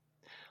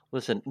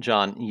Listen,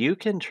 John, you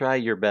can try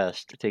your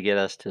best to get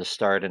us to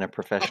start in a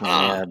professional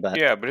manner, but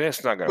Yeah, but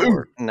it's not going to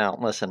work. no,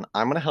 listen,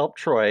 I'm going to help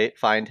Troy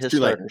find his too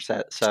late. starter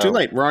set. It's So too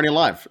late. We're already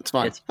live. It's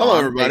fine. it's Hello,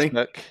 on everybody.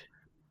 Facebook.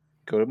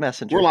 Go to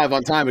Messenger. We're live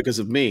on time because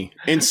of me,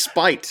 in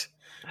spite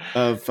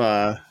of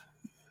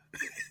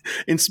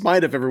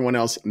everyone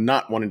else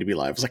not wanting to be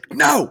live. It's like,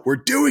 no, we're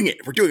doing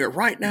it. We're doing it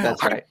right now.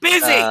 That's right.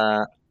 Busy.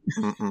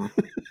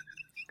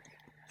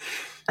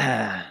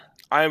 Ah,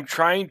 I'm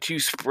trying to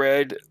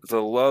spread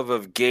the love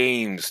of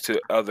games to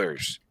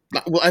others.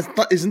 Well, I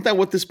thought, isn't that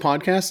what this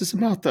podcast is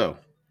about, though?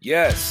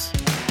 Yes,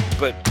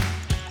 but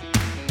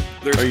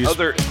Are you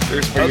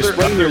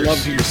spreading your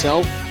love to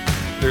yourself?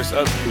 There's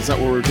other. Is that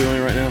what we're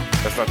doing right now?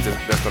 That's not the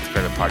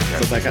kind of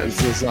podcast.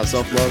 This is not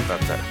self-love?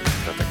 Not that kind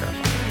of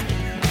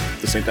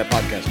podcast. This ain't that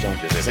podcast, John.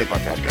 This ain't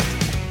that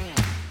podcast.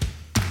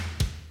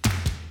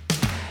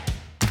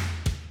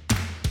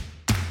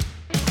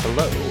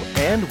 hello,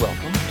 and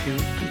welcome to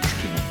Geeks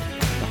Camp,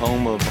 the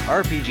home of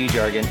RPG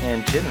jargon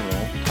and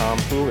general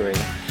tomfoolery.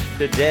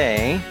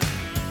 Today,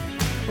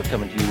 we're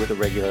coming to you with a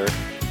regular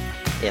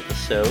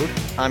episode.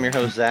 I'm your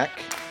host, Zach,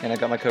 and I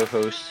got my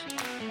co-hosts,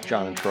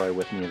 John and Troy,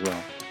 with me as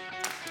well.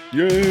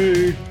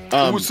 Yay!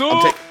 What's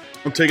up?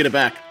 I'm taking it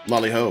back.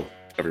 Lolly ho,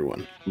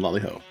 everyone.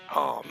 Lolly ho.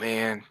 Oh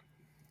man.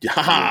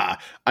 Yeah.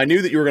 I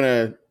knew that you were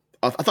gonna.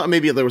 I thought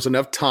maybe there was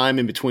enough time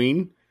in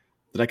between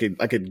that I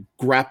could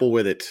grapple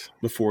with it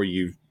before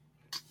you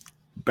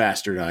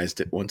bastardized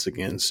it once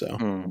again. So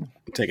I'm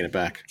taking it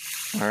back.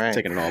 All right.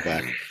 Taking it all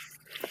back.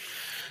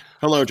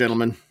 Hello,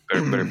 gentlemen.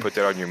 Better put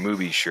that on your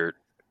movie shirt.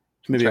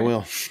 Maybe I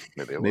will.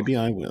 Maybe I will. Maybe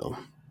I will.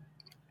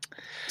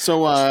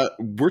 So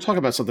we're talking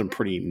about something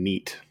pretty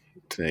neat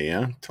today,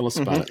 yeah? Tell us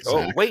about it,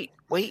 Zach. Oh,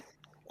 wait.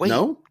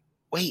 No?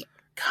 Wait.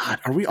 God,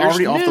 are we There's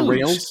already off the news.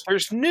 rails?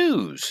 There's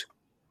news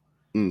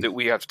that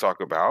we have to talk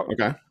about.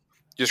 Okay.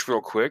 Just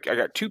real quick, I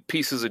got two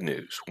pieces of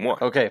news. One.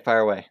 Okay, fire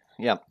away.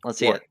 Yeah, let's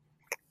see it.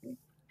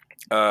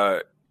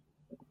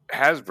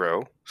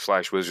 Hasbro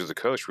 / Wizards of the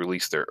Coast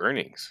released their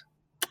earnings.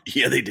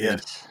 Yeah, they did.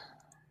 Yes.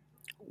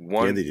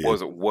 What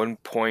was it?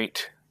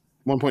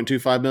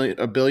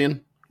 $1.25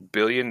 billion?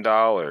 billion.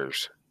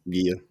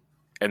 Yeah.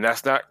 And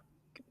that's not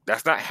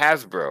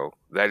Hasbro.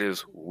 That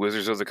is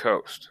Wizards of the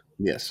Coast.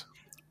 Yes.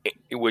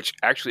 Which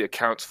actually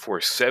accounts for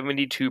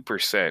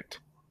 72%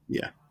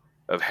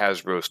 of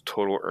Hasbro's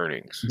total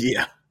earnings.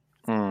 Yeah.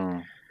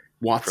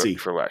 WotC.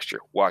 For last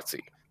year. WotC.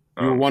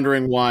 You were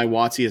wondering why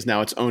WotC is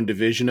now its own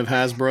division of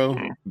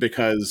Hasbro?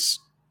 Because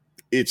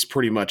it's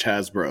pretty much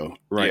Hasbro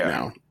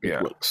now.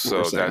 Yeah.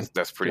 So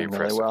that's pretty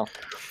impressive. Really well.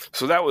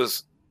 So that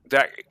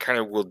kind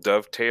of will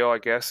dovetail, I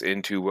guess,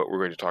 into what we're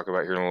going to talk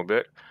about here in a little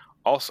bit.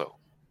 Also,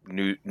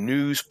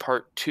 news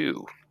part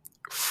 2.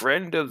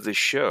 Friend of the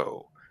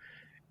show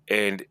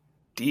and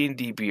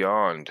D&D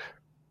Beyond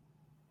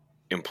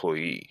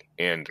employee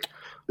and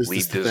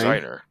lead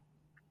designer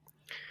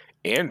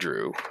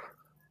Andrew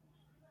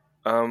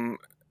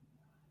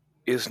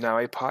is now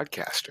a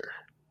podcaster.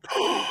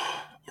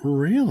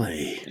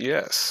 Really?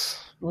 Yes.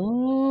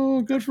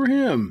 Oh, good for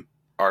him.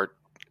 Is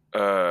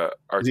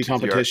he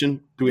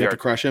competition? Do we have to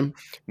crush him?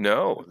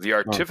 No, the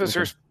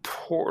Artificer's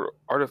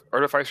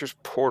Artificer's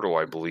Portal,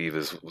 I believe,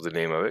 is the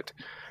name of it.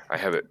 I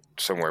have it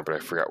somewhere, but I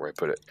forgot where I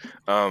put it.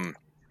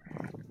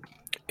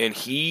 And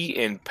he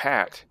and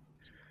Pat,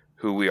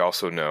 who we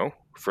also know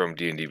from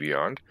D&D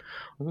Beyond,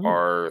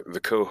 are the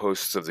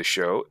co-hosts of the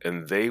show,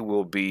 and they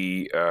will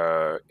be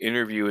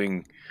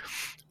interviewing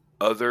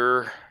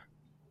other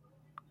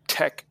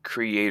tech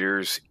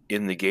creators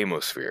in the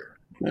gamosphere.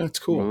 That's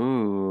cool.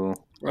 Ooh.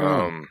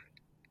 Wow.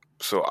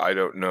 So I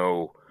don't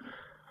know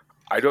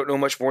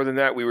much more than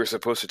that. We were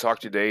supposed to talk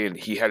today, and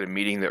he had a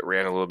meeting that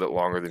ran a little bit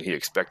longer than he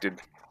expected.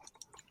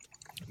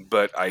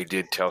 But I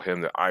did tell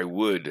him that I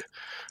would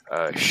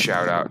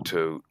shout out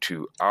to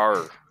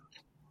our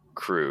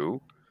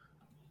crew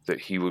that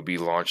he would be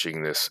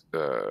launching this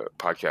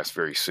podcast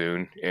very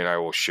soon, and I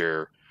will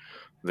share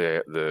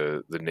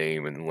the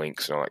name and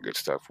links and all that good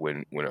stuff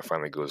when it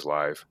finally goes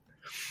live.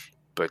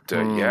 But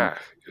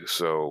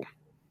so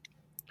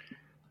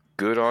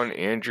good on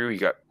Andrew. He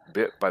got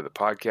bit by the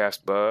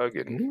podcast bug,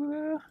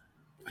 and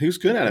he was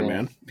good at it,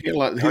 man. He had a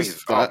lot.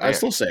 I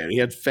still say it. He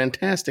had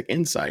fantastic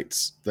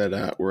insights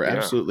that were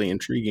absolutely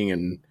intriguing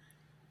and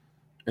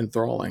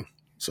enthralling.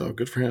 So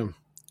good for him.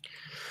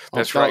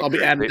 That's right. I'll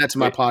be adding that to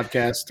my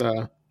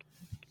podcast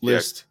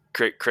list.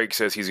 Craig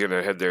says he's going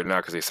to head there now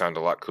because they sound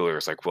a lot cooler.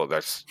 It's like, well,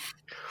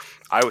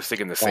 I was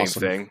thinking the same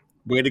thing.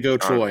 Way to go,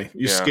 Troy.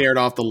 You scared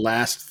off the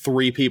last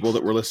 3 people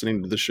that were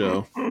listening to the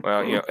show.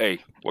 Well, hey,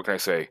 what can I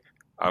say?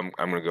 I'm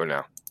going to go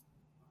now.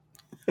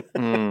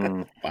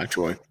 Bye,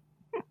 Troy.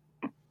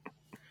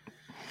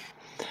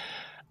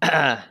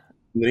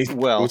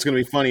 Well, what's going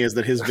to be funny is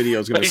that his video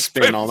is going to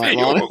spin all that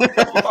long.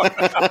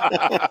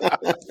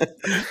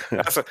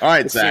 All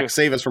right, Zach,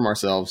 save us from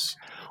ourselves.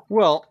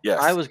 Well, yes.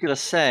 I was going to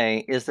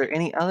say, is there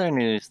any other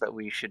news that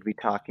we should be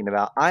talking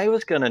about? I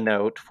was going to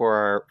note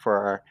for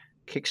our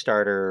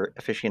Kickstarter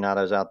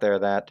aficionados out there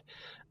that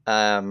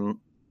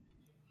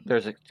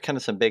there's kind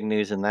of some big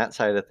news in that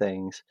side of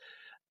things.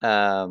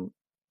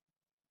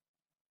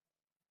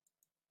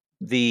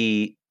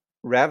 the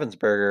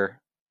Ravensburger,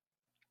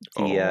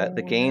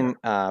 the game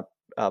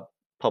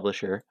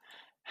publisher,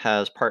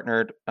 has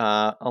partnered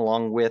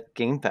along with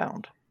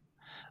GameFound.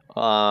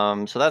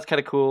 So that's kind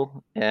of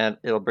cool, and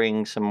it'll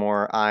bring some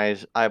more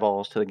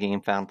eyeballs to the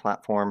GameFound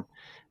platform,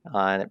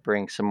 and it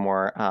brings some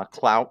more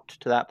clout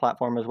to that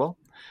platform as well.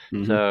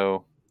 Mhm.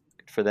 So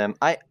good for them.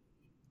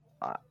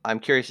 I'm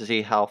curious to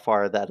see how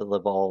far that'll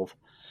evolve.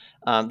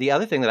 The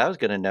other thing that I was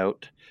going to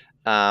note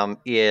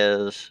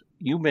is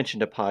you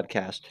mentioned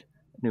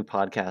new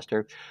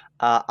podcaster.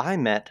 I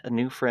met a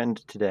new friend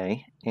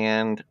today,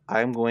 and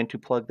I'm going to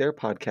plug their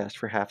podcast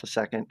for half a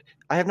second.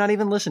 I have not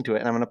even listened to it,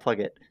 and I'm going to plug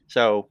it.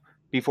 So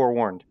be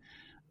forewarned.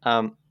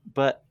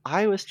 But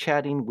I was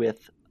chatting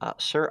with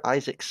Sir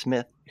Isaac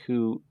Smith,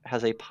 who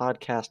has a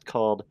podcast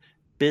called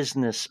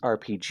Business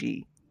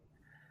RPG.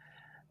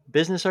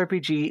 Business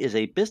RPG is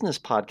a business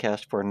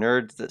podcast for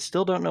nerds that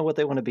still don't know what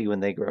they want to be when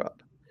they grow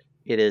up.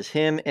 It is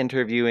him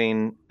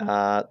interviewing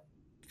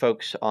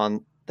folks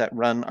that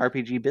run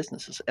RPG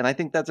businesses, and I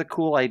think that's a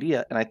cool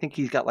idea. And I think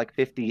he's got like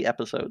 50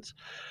 episodes.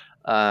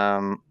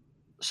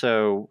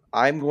 So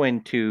I'm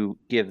going to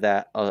give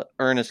that an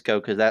earnest go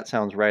because that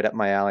sounds right up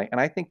my alley, and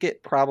I think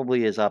it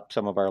probably is up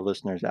some of our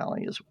listeners'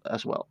 alley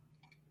as well.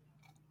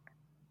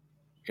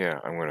 Yeah,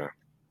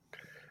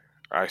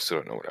 I still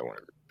don't know what I want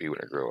to be when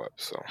I grow up.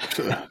 So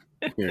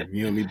Yeah,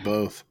 you and me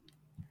both.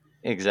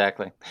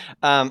 Exactly.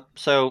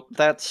 So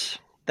that's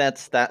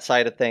that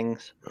side of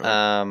things.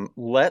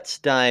 Let's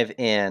dive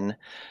in.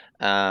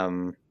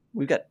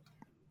 We've got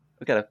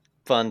a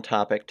fun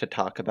topic to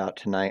talk about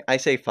tonight. I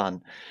say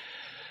fun.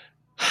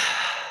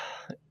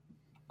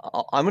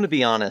 I'm going to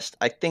be honest.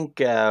 I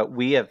think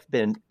we have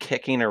been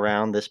kicking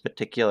around this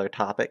particular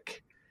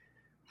topic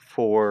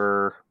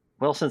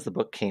since the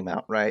book came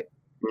out, right?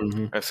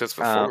 Mm-hmm. Since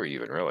before,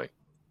 even really.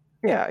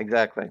 Yeah,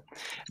 exactly.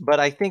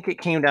 But I think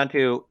it came down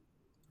to,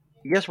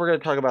 yes, we're going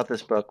to talk about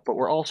this book, but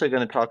we're also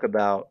going to talk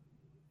about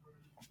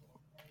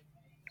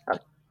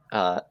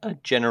a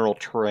general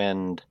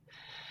trend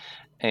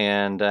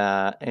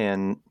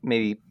and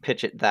maybe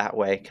pitch it that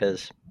way,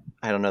 because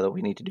I don't know that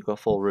we need to do a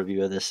full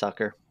review of this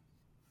sucker.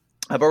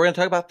 But we're going to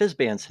talk about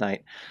Fizban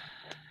tonight,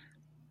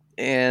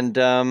 and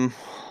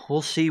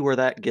we'll see where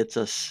that gets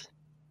us.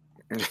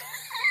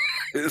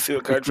 See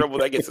what kind of trouble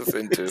that gets us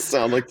into.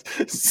 Sound like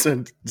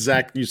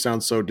Zach. You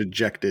sound so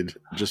dejected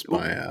just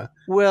by.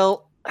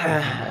 Well,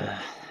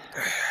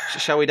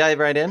 shall we dive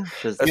right in?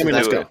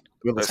 Let's go.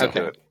 Let's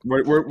do it.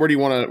 Where do you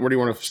want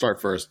to start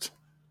first?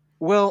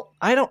 Well,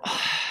 I don't.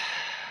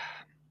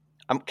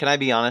 Can I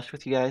be honest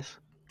with you guys?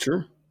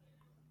 Sure.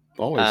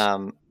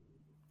 Always.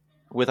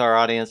 With our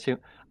audience too,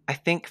 I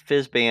think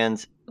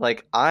Fizban's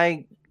like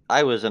I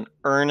was an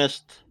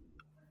earnest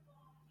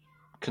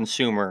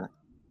consumer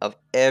of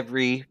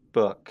every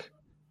book,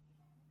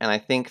 and I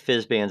think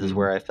Fizban's is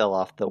where I fell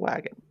off the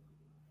wagon.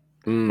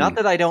 Not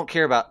that I don't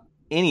care about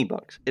any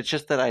books, it's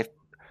just that I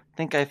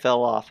think I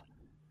fell off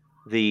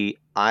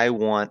I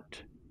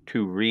want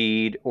to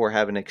read or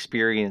have an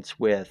experience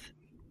with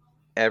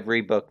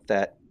every book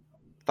that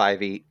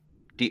 5e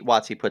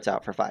WotC puts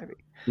out for 5e.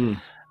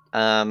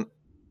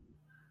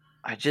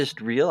 I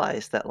just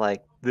realized that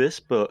like this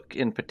book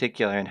in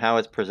particular and how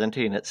it's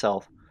presenting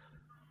itself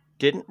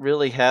didn't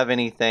really have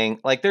anything.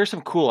 Like there's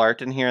some cool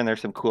art in here and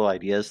there's some cool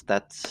ideas.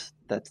 That's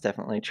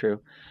definitely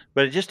true.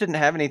 But it just didn't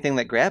have anything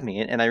that grabbed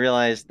me. And I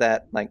realized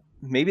that like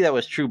maybe that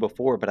was true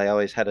before, but I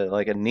always had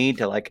a need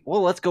to like,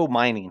 well, let's go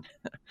mining.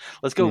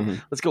 let's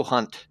go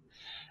hunt.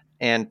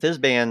 And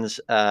Fizban's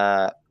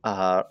I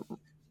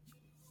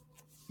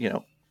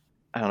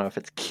don't know if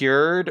it's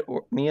cured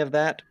me of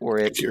that or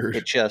it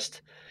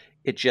just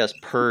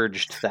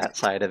purged that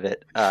side of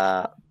it.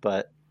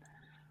 But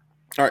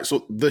all right,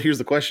 so here's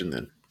the question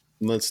then.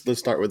 Let's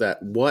start with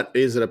that. What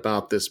is it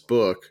about this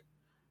book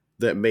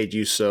that made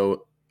you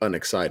so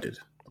unexcited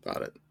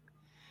about it?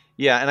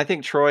 Yeah, and I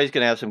think Troy's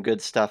going to have some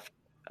good stuff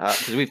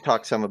because we've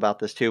talked some about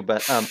this too.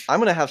 But I'm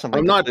going to have something.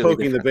 I'm not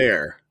poking the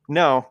bear.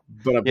 No,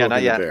 but I'm poking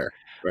the bear.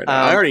 Right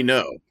now. I already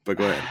know, but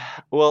go ahead.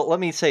 Well,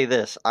 let me say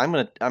this. I'm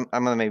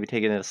gonna maybe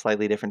take it in a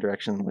slightly different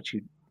direction than what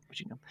you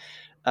know.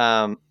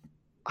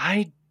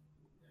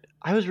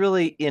 I was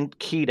really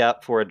keyed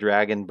up for a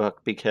dragon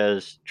book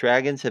because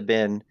dragons have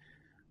been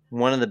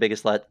one of the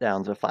biggest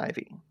letdowns of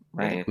 5e,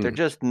 right? Mm-hmm. They're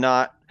just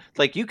not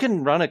like you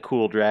can run a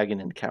cool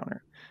dragon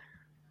encounter,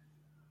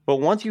 but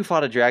once you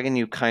fought a dragon,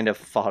 you kind of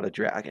fought a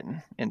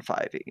dragon in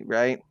 5e,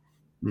 right?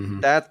 Mm-hmm.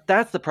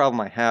 That's the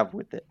problem I have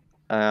with it.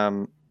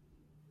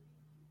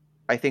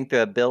 I think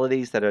the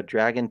abilities that a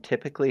dragon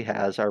typically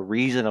has are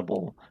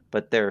reasonable,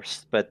 but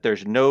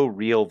there's no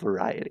real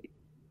variety.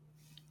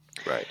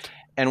 Right.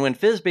 And when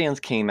Fizban's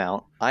came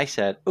out, I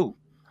said, "Oh,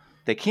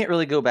 they can't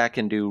really go back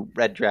and do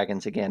red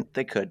dragons again.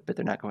 They could, but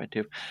they're not going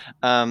to,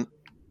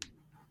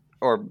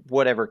 or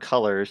whatever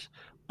colors.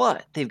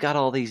 But they've got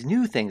all these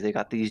new things. They've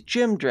got these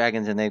gym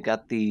dragons, and they've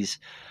got these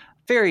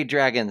fairy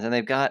dragons, and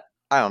they've got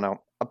I don't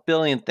know a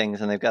billion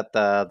things, and they've got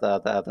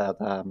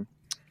the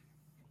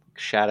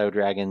shadow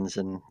dragons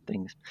and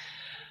things.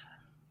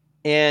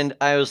 And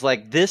I was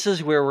like, this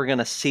is where we're going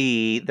to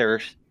see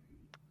their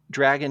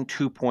Dragon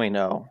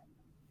 2.0,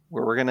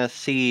 where we're going to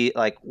see,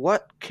 like,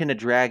 what can a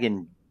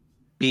dragon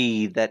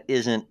be that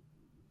isn't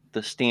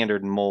the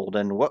standard mold?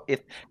 And what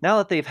if, now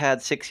that they've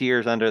had 6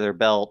 years under their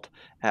belt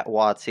at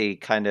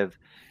WotC, kind of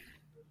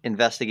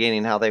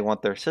investigating how they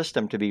want their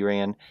system to be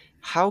ran,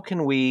 how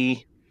can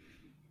they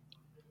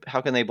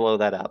blow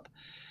that up?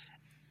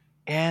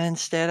 And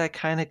instead I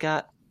kind of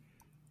got,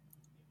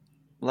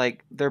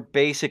 like, they're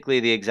basically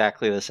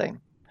exactly the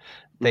same.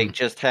 They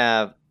just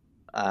have,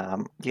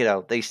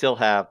 they still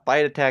have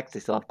bite attacks, they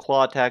still have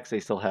claw attacks, they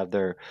still have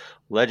their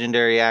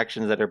legendary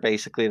actions that are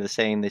basically the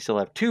same. They still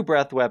have 2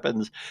 breath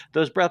weapons.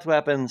 Those breath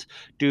weapons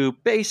do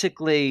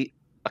basically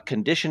a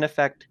condition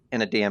effect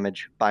and a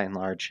damage by and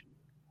large.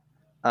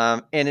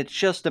 And it's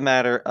just a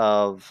matter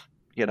of,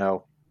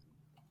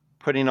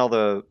 putting all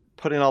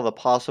the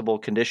possible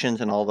conditions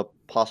and all the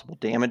possible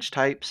damage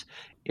types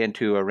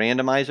into a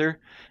randomizer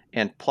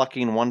and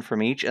plucking one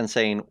from each and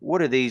saying,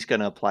 what are these going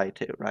to apply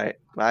to, right?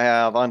 I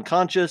have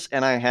unconscious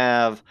and I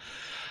have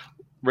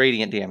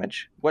radiant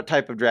damage. What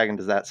type of dragon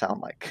does that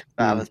sound like?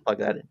 Let's plug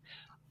that in.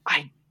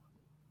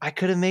 I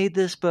could have made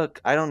this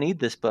book. I don't need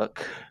this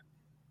book.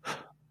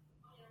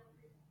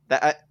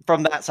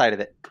 From that side of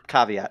it,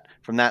 caveat,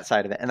 from that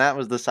side of it. And that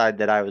was the side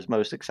that I was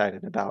most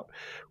excited about,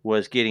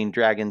 was getting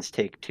Dragons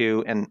Take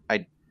 2, and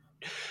I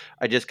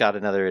just got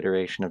another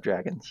iteration of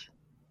Dragons.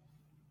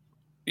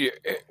 Yeah,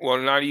 well,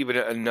 not even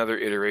another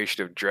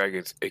iteration of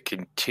Dragons, a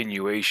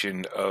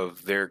continuation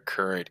of their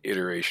current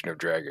iteration of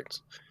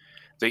Dragons.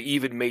 They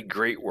even made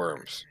Great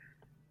Worms.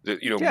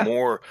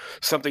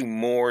 Something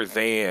more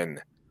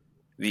than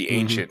the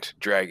ancient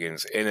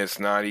dragons, and it's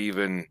not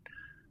even.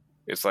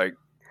 It's like,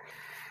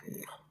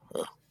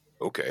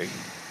 okay,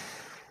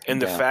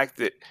 and the fact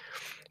that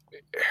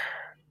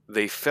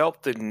they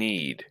felt the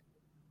need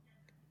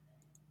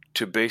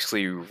to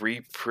basically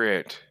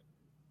reprint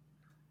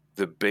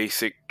the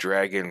basic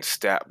dragon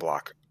stat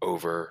block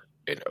over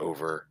and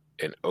over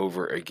and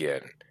over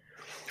again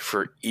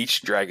for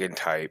each dragon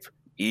type,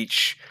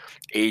 each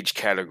age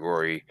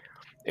category.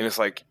 And it's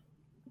like,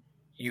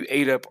 you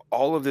ate up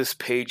all of this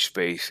page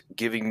space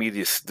giving me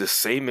the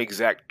same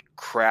exact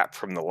crap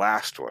from the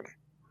last one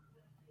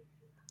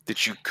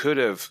that you could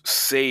have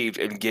saved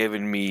and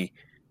given me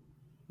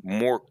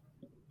more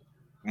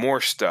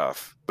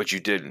stuff, but you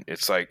didn't.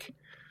 It's like,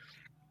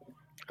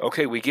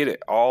 okay, we get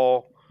it.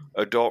 All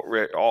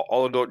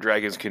adult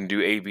dragons can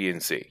do A, B,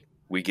 and C.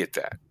 We get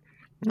that.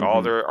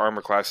 All their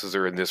armor classes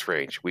are in this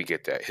range. We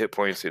get that. Hit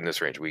points in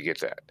this range. We get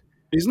that.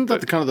 Isn't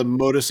that the kind of the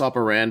modus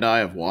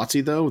operandi of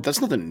WotC, though?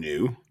 That's nothing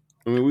new.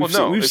 I mean,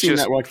 we've seen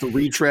that, like, the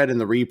retread and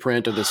the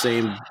reprint of the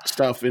same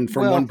stuff from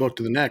one book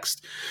to the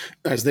next,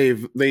 as they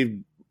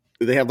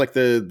have like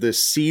the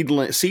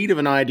seed of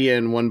an idea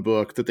in one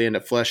book that they end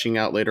up fleshing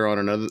out later on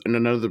in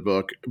another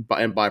book,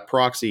 and by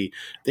proxy,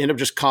 they end up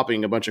just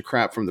copying a bunch of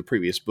crap from the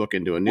previous book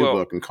into a new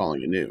book and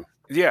calling it new.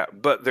 Yeah,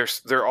 but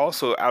they're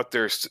also out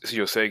there,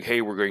 saying,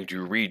 "Hey, we're going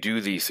to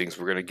redo these things.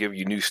 We're going to give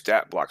you new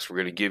stat blocks. We're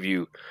going to give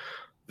you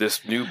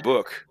this new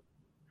book."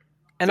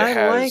 And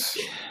I like.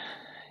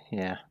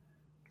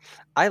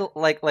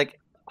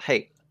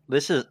 Hey,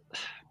 this is,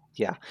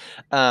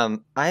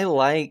 I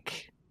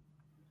like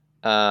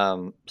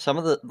some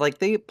of the, like,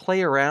 they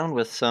play around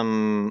with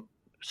some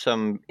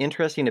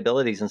interesting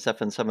abilities and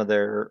stuff in some of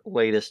their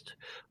latest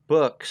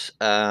books.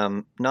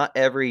 Not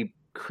every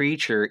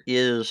creature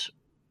is,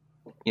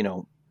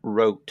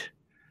 rote,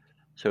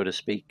 so to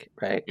speak,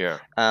 right? Yeah.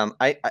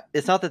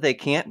 It's not that they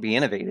can't be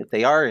innovative;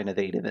 they are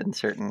innovative in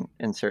certain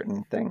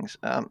things.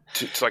 To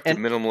like the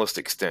minimalist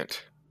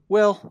extent.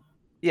 Well,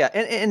 yeah,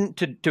 and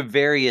to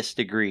various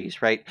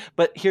degrees, right?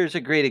 But here's a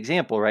great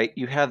example, right?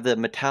 You have the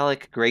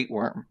metallic great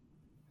worm,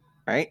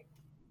 right?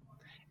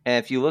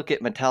 And if you look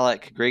at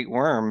metallic great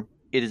worm,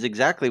 it is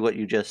exactly what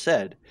you just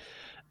said.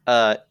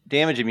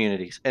 Damage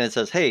immunities, and it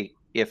says, hey,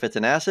 if it's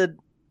an acid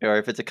or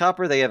if it's a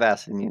copper, they have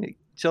acid immunity.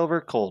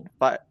 Silver, cold.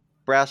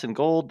 Brass and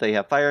gold, they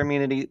have fire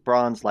immunity.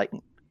 Bronze,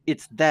 lightning.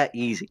 It's that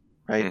easy,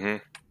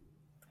 right?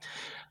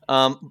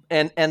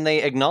 And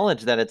they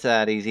acknowledge that it's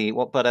that easy,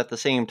 but at the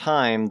same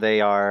time,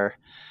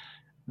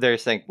 they're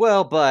saying,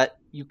 well, but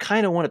you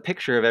kind of want a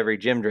picture of every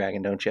gym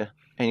dragon, don't you?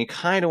 And you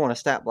kind of want a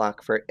stat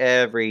block for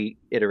every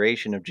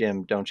iteration of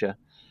gym, don't you?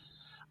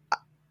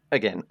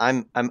 Again,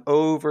 I'm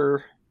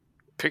over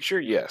picture,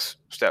 yes.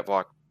 Stat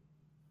block.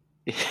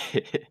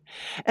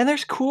 And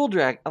there's cool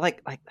dragon,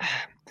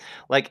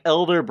 like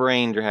Elder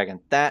Brain Dragon.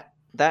 That's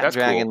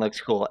dragon cool.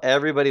 Looks cool.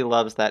 Everybody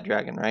loves that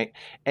dragon, right?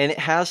 And it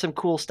has some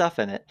cool stuff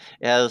in it.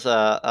 It has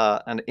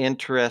an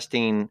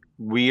interesting,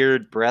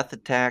 weird breath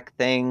attack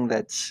thing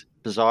that's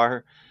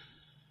bizarre.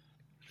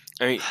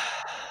 I mean,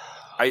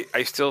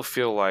 I still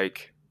feel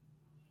like,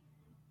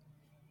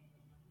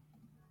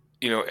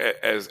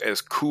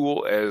 as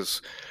cool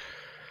as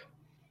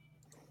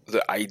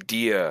the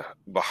idea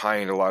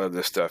behind a lot of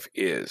this stuff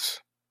is,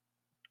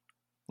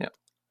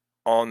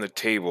 on the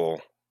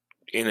table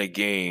in a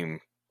game,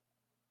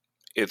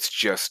 it's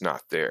just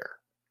not there.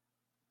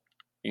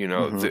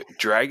 The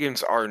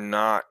dragons are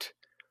not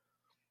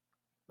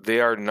they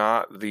are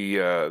not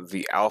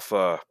the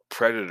alpha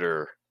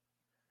predator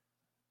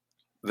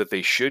that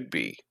they should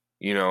be.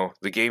 You know,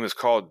 the game is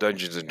called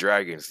Dungeons and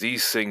Dragons.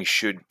 These things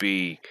should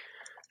be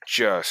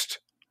just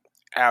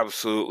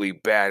absolutely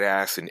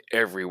badass in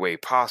every way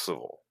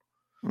possible.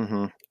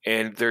 Mm-hmm.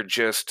 And they're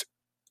just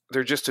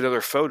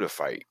another foe to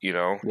fight, you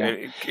know.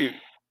 Yeah.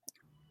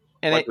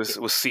 And like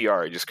with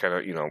CR, it just kind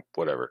of, you know,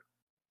 whatever.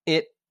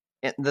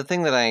 The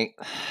thing that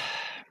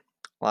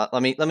well,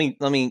 let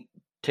me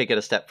take it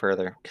a step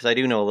further, because I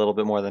do know a little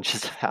bit more than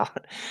just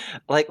about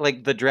like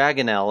the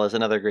Dragonelle is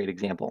another great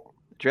example.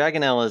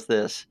 Dragonelle is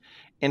this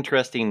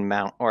interesting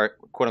mount, or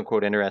quote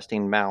unquote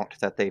interesting mount,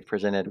 that they've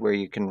presented where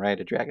you can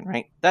ride a dragon,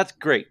 right? That's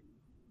great.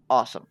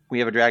 Awesome. We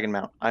have a dragon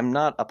mount. I'm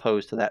not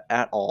opposed to that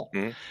at all.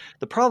 Mm-hmm.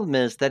 The problem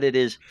is that it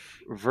is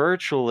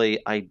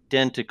virtually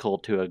identical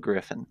to a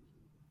griffin.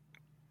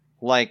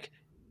 Like,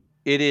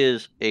 it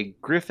is a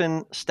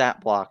griffin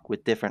stat block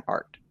with different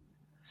art.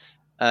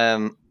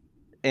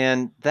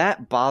 And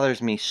that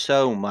bothers me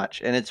so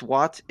much. And it's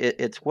what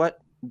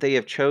they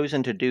have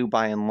chosen to do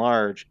by and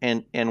large.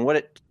 And what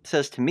it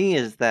says to me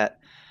is that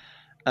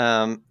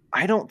I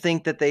don't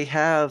think that they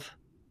have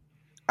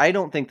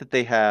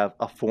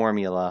a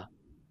formula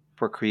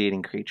for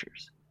creating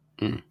creatures.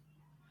 Mm.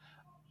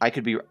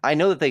 I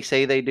know that they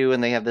say they do,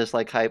 and they have this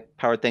like high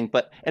powered thing,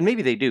 and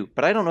maybe they do,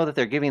 but I don't know that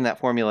they're giving that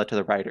formula to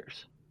the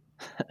writers.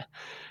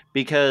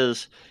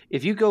 Because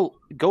if you go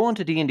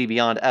onto D&D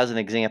Beyond as an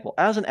example,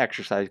 as an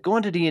exercise, go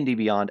onto D&D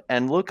Beyond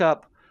and look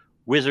up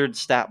wizard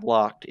stat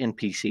blocked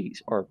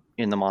NPCs, or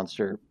in the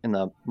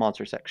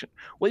monster section.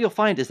 What you'll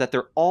find is that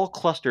they're all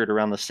clustered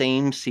around the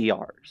same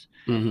CRs.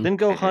 Mm-hmm. Then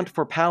go hunt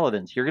for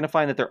paladins. You're going to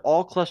find that they're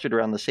all clustered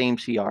around the same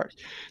CRs.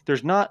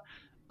 There's not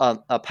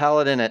a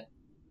paladin at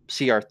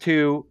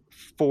CR2,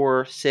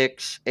 4,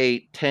 6,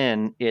 8,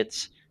 10.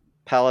 It's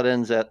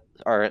paladins that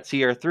are at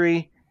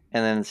CR3,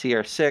 and then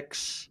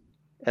CR6,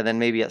 and then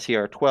maybe at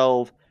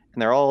CR12,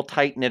 and they're all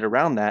tight knit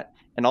around that,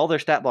 and all their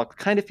stat blocks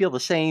kind of feel the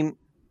same.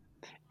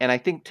 And I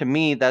think, to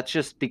me, that's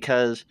just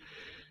because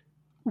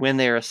when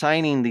they're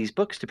assigning these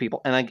books to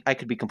people, and I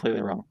could be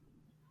completely wrong,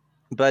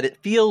 but it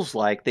feels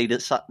like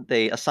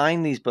they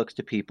assign these books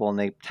to people, and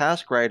they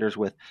task writers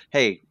with,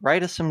 hey,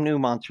 write us some new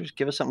monsters,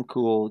 give us something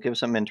cool, give us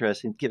something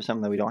interesting, give us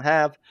something that we don't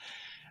have.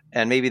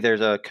 And maybe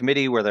there's a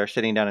committee where they're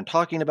sitting down and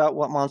talking about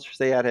what monsters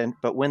they add in.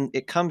 But when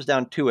it comes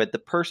down to it, the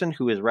person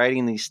who is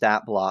writing these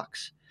stat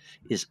blocks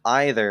is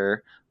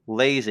either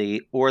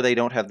lazy, or they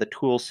don't have the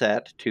tool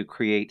set to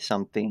create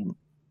something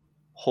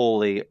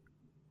wholly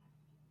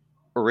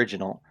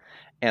original.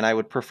 And I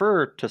would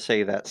prefer to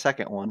say that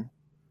second one.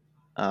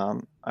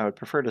 I would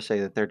prefer to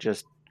say that they're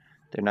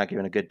not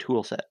given a good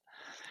tool set.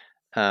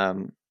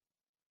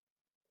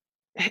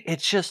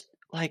 It's just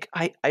like,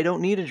 I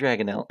don't need a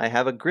Dragonelle. I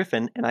have a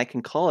Griffin, and I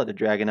can call it a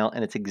Dragonelle,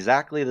 and it's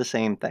exactly the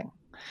same thing.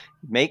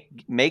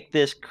 Make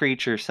this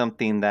creature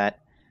something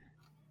that,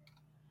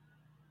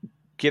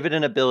 give it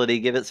an ability,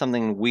 give it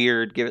something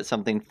weird, give it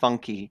something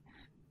funky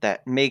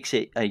that makes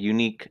it a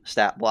unique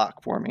stat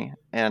block for me.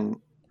 And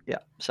yeah,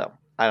 so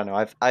I don't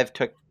know. I've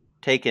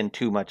taken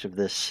too much of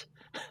this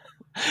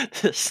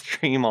this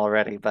stream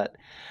already, but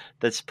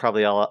that's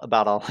probably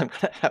about all I'm going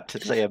to have to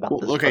say about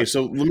this. Okay,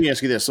 so let me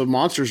ask you this: so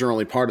monsters are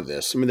only part of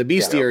this. I mean, the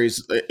bestiary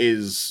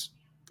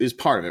is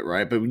part of it,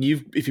 right? But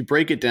if you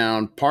break it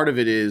down, part of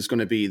it is going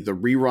to be the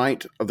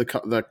rewrite of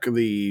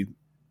the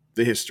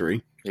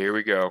history. Here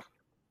we go.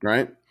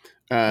 Right.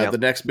 The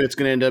next bit's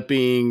going to end up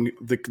being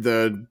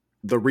the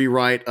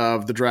rewrite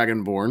of the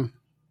Dragonborn,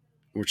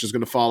 which is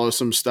going to follow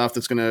some stuff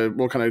that's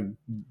we'll kind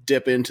of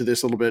dip into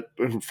this a little bit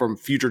from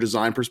future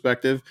design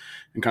perspective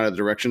and kind of the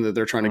direction that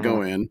they're trying to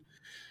go in.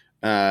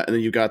 And then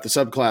you've got the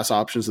subclass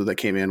options that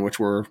came in, which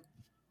were,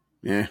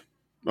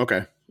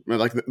 okay,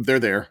 like they're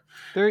there.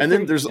 And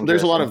then there's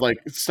a lot of like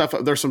stuff.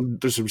 There's some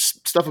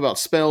stuff about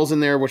spells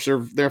in there, which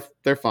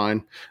they're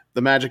fine.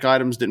 The magic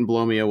items didn't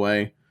blow me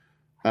away.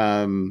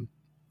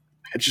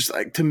 It's just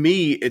like, to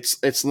me,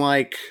 it's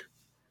like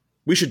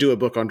we should do a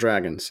book on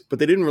dragons, but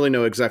they didn't really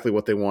know exactly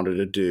what they wanted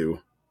to do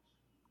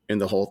in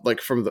the whole,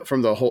 like from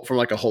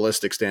like a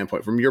holistic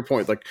standpoint. From your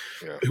point, like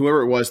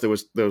whoever it was that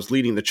was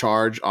leading the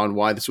charge on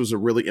why this was a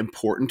really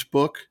important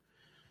book,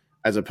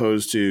 as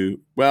opposed to,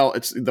 well,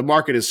 it's the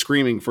market is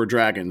screaming for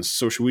dragons,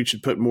 so we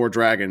should put more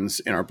dragons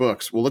in our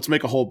books. Well, let's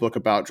make a whole book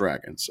about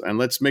dragons, and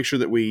let's make sure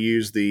that we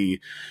use the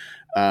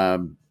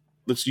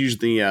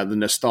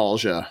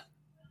nostalgia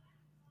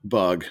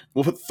bug.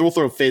 We'll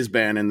throw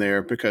Fizban in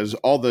there, because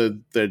all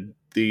the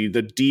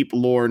deep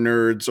lore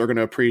nerds are going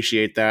to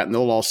appreciate that, and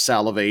they'll all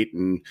salivate.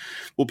 And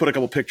we'll put a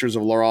couple pictures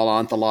of Laurel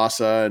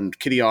Anthalassa and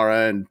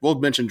Kitiara, and we'll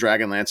mention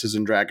Dragonlances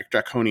and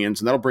Draconians,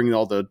 and that'll bring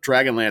all the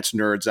Dragonlance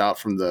nerds out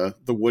from the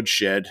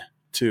woodshed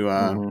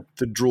to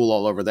drool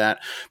all over that.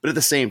 But at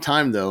the same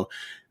time, though,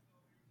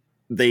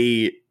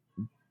 they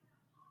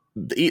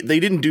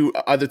didn't do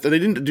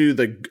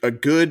a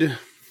good.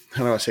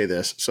 How do I say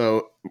this?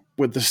 So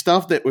with the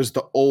stuff that was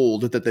the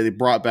old that they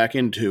brought back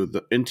into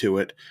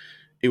it,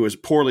 it was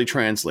poorly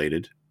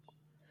translated.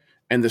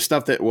 and the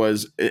stuff that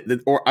was,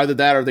 or either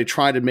that or they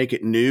tried to make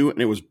it new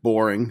and it was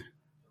boring.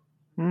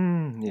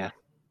 Yeah.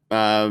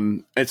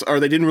 Or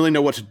they didn't really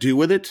know what to do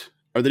with it,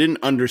 or they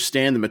didn't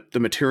understand the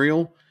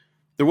material.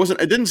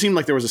 It didn't seem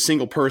like there was a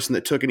single person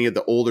that took any of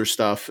the older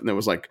stuff and that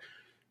was like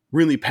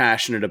really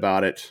passionate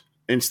about it.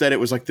 Instead, it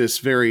was like this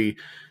very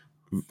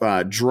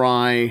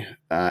dry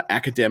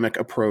academic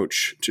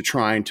approach to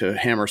trying to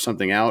hammer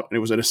something out, and it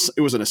was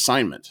an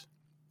assignment,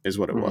 is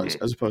what it was,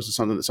 as opposed to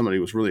something that somebody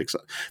was really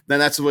excited. Then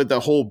that's what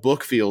the whole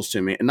book feels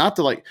to me, and not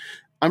to like.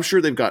 I'm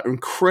sure they've got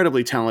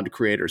incredibly talented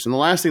creators, and the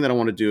last thing that I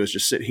want to do is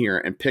just sit here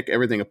and pick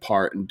everything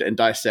apart and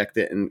dissect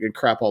it and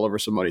crap all over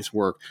somebody's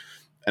work.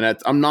 And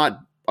I'm not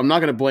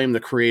going to blame the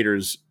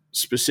creators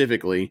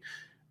specifically.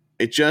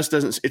 It just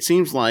doesn't. It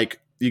seems like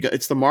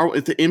it's the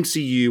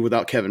MCU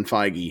without Kevin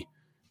Feige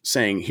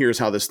saying, "Here's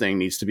how this thing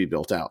needs to be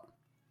built out."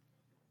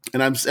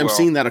 And I'm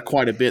seeing that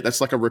quite a bit. That's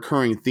like a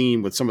recurring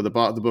theme with some of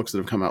the books that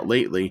have come out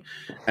lately,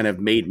 and have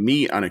made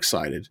me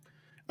unexcited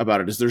about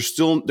it. Is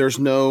there's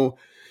no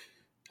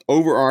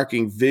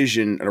overarching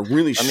vision and a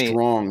really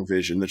strong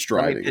vision that's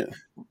driving it.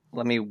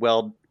 Let me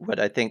weld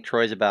what I think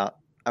Troy's about.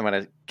 I'm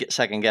going to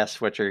second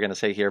guess what you're going to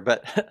say here,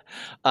 but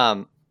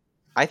I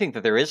think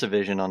that there is a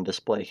vision on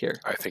display here.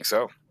 I think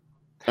so.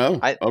 Oh,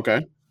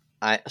 okay.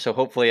 So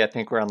hopefully I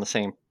think we're on the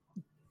same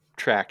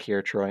track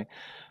here, Troy.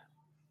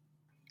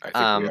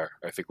 I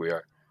think we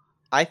are.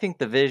 I think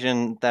the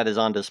vision that is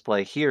on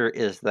display here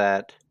is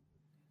that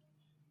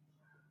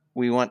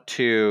we want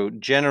to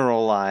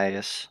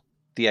generalize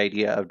the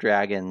idea of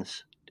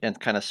dragons and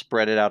kind of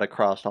spread it out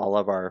across all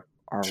of our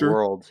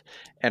worlds.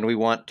 And we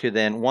want to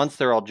then, once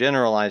they're all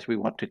generalized, we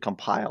want to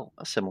compile,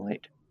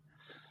 assimilate.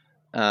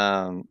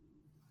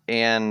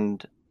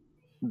 And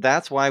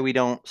that's why we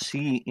don't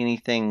see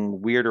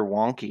anything weird or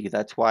wonky.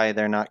 That's why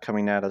they're not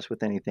coming at us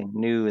with anything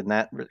new in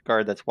that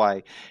regard. That's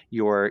why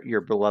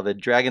your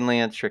beloved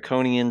Dragonlance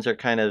Draconians are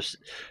kind of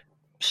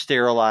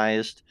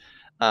sterilized.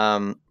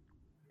 All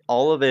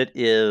of it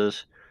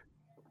is,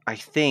 I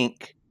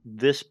think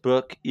this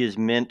book is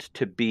meant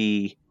to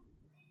be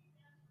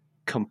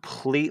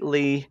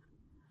completely,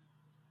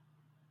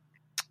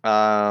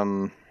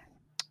 I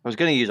was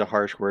going to use a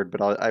harsh word, but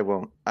I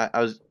won't.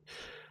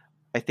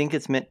 I think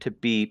it's meant to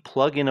be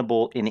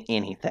plug-inable in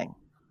anything.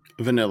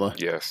 Vanilla.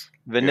 Yes.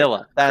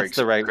 Vanilla. Yeah. That's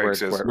the right word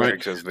for it. Right. I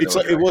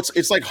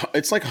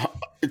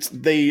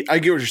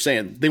get what you're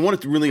saying. They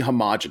want it really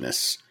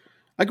homogenous.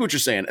 I get what you're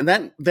saying. And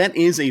that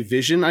is a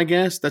vision, I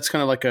guess. That's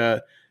kind of like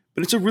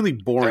but it's a really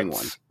boring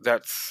one.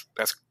 That's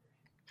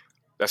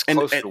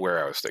close to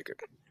where I was thinking.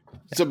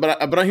 So,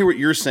 but I hear what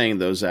you're saying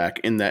though,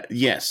 Zach. In that,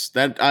 yes,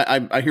 that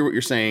I hear what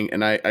you're saying,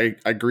 and I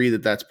agree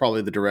that that's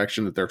probably the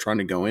direction that they're trying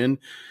to go in.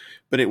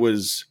 But it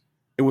was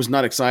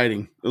not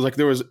exciting. It was like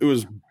it was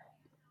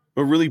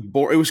a really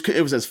boring.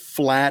 It was as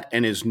flat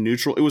and as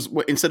neutral. It was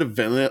instead of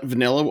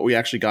vanilla, what we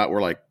actually got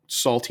were like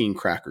saltine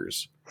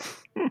crackers.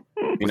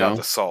 Without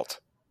the salt.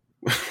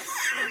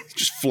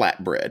 Just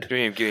flat bread. You don't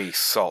even get any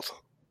salt.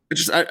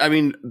 It's just, I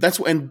mean, that's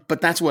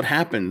what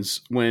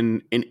happens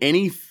when in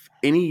any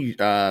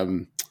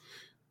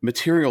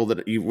material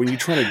that when you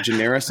try to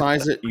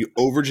genericize it, you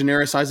over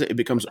genericize it, it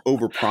becomes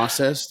over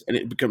processed and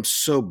it becomes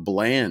so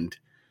bland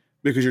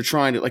because you're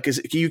trying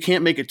to you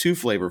can't make it too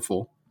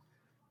flavorful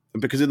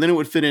because then it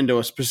would fit into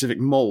a specific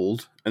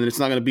mold and then you're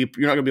not going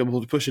to be able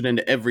to push it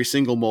into every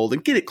single mold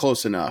and get it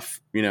close enough.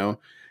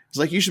 It's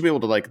like you should be able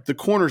to the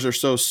corners are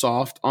so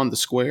soft on the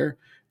square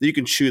that you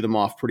can chew them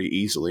off pretty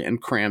easily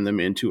and cram them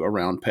into a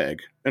round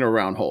peg and a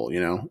round hole,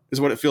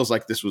 is what it feels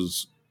like this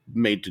was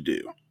made to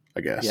do,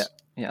 I guess.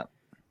 Yeah.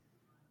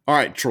 All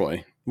right,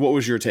 Troy, what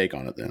was your take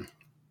on it then?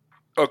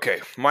 Okay,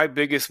 my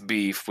biggest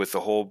beef with the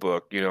whole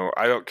book,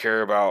 I don't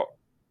care about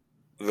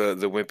the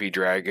wimpy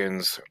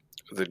dragons,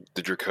 the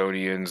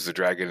draconians, the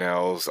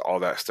dragonelles, all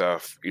that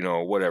stuff,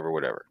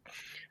 whatever.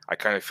 I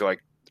kind of feel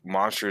like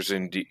monsters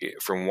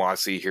from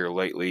WotC here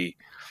lately,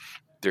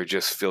 they're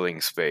just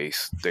filling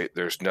space.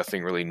 There's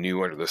nothing really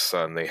new under the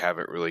sun. They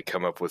haven't really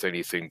come up with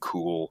anything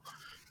cool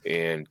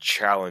and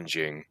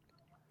challenging.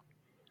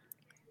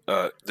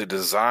 The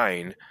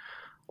design,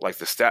 like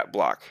the stat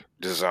block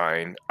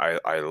design,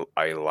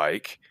 I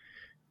like.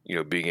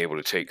 Being able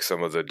to take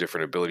some of the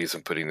different abilities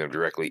and putting them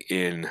directly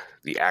in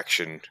the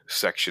action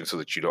section so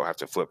that you don't have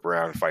to flip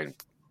around and find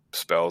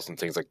spells and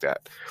things like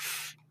that.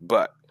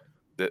 But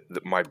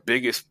my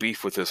biggest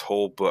beef with this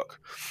whole book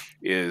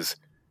is,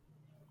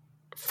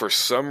 for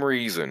some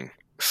reason,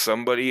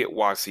 somebody at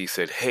WotC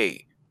said,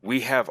 hey,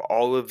 we have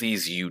all of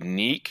these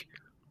unique,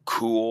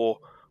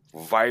 cool,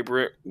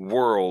 vibrant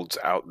worlds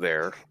out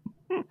there.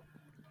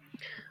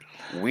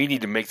 We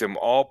need to make them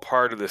all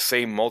part of the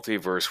same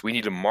multiverse. We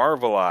need to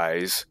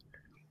Marvelize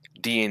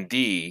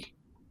D&D,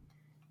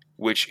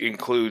 which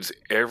includes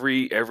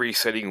every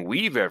setting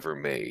we've ever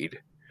made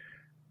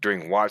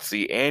during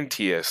WotC and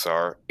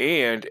TSR,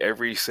 and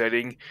every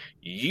setting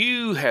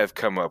you have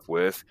come up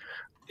with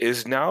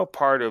is now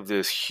part of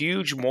this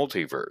huge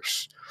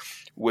multiverse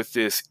with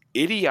this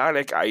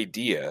idiotic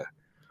idea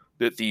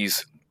that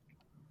these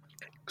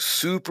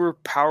super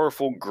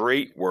powerful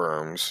great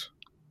worms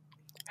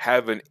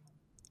have an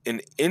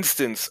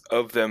instance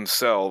of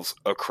themselves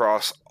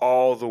across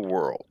all the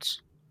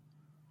worlds.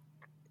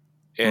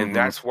 And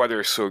that's why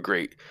they're so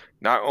great.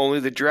 Not only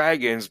the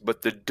dragons,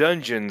 but the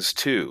dungeons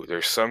too.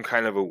 There's some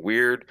kind of a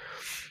weird,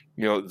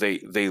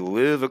 they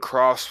live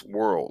across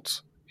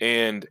worlds,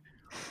 and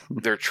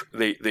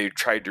they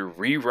tried to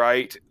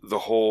rewrite the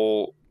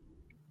whole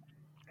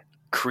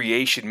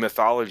creation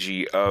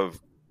mythology of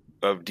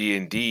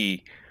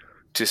D&D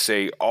to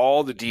say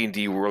all the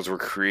D&D worlds were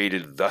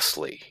created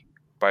thusly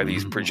by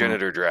these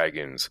progenitor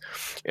dragons,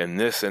 and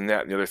this and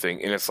that and the other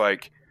thing. And it's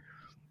like,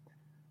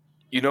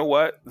 you know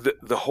what?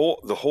 The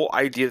whole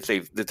idea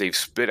that they've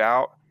spit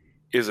out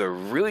is a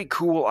really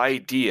cool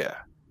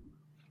idea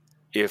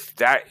if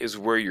that is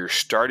where you're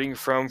starting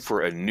from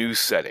for a new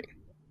setting.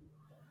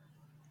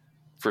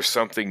 For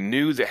something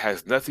new that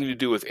has nothing to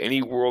do with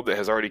any world that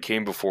has already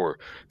came before.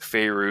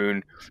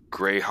 Faerun,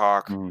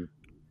 Greyhawk,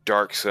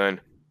 Dark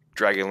Sun,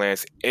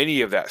 Dragonlance,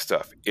 any of that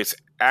stuff. It's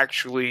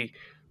actually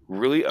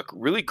a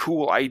really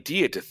cool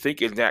idea to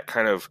think in that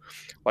kind of,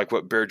 like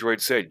what Bear Droid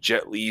said,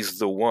 Jet Li's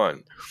the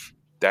one.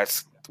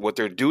 That's what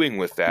they're doing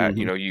with that.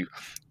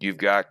 You've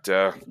got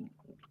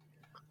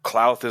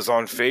Klauth is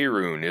on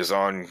Faerun, is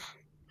on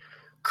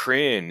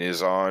Kryn,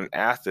 is on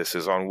Athos,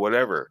 is on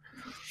whatever.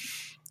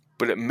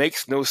 But it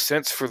makes no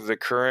sense for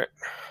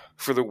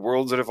the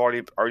worlds that have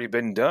already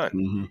been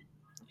done.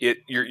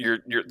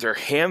 They're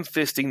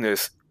ham-fisting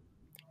this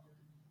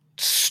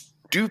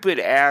stupid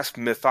ass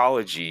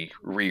mythology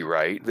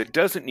rewrite that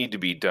doesn't need to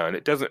be done.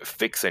 It doesn't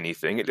fix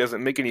anything. It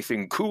doesn't make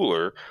anything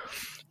cooler.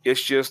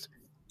 It's just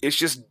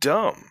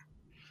dumb.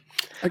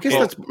 I guess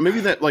that's maybe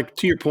that, like,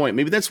 to your point,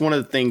 maybe that's one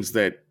of the things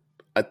that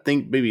I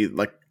think maybe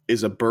like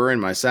is a burr in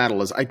my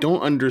saddle is I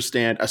don't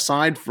understand,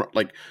 aside from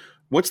like,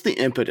 what's the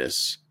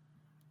impetus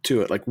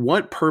to it? Like,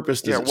 what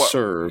purpose does it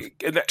serve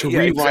to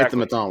rewrite the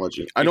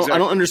mythology? I don't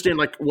understand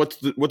like what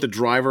the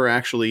driver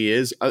actually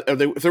is.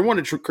 If they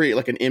wanted to create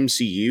like an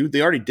MCU,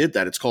 they already did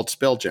that. It's called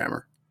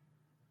Spelljammer.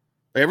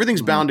 Like,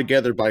 everything's bound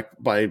together by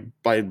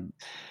Spelljammer,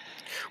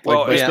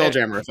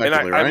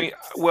 effectively, right? I mean,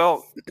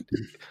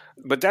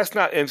 but that's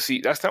not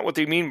MC. That's not what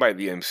they mean by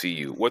the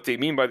MCU. What they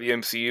mean by the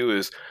MCU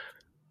is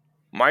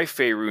my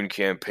Faerun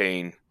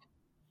campaign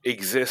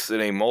exists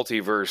in a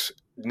multiverse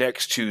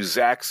next to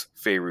Zach's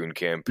Faerun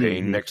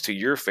campaign, next to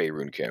your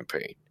Faerun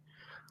campaign.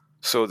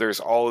 So there's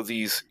all of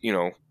these,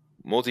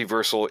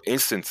 multiversal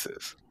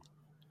instances.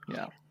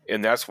 Yeah.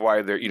 And that's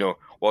why they're,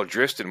 while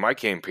Drist in my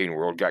campaign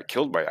world got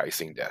killed by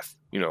icing death,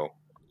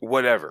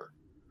 whatever.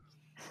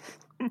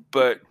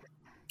 But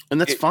and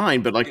that's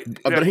fine, but like,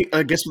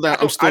 I guess with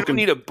that, I don't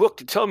need a book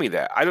to tell me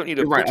that. I don't need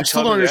a book to tell me that. I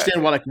still don't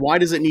understand why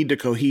does it need to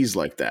cohese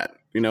like that?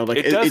 Like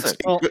it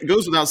doesn't. It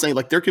goes without saying,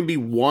 like, there can be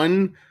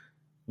one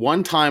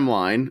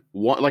timeline,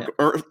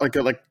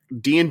 like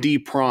D&D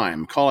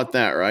Prime, call it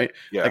that, right?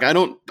 Yeah. Like, I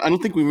don't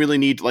think we really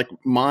need, like,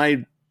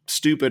 my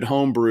stupid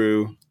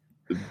homebrew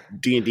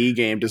D&D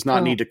game does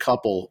not need to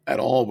couple at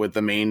all with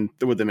the main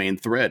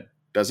thread,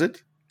 does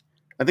it?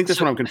 I think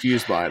that's what I'm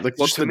confused by. Like,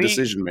 just the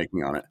decision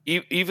making on it.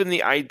 Even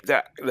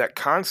that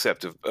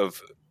concept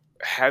of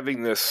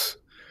having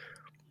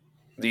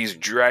these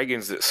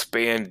dragons that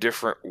span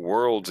different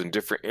worlds and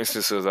different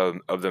instances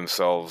of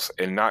themselves,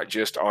 and not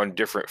just on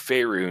different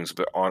Faeruns,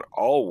 but on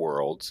all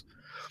worlds,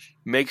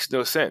 makes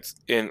no sense.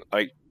 And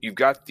like, you've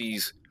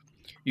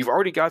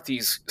already got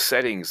these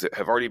settings that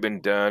have already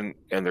been done,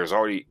 and there's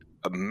already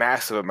a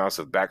massive amounts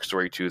of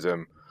backstory to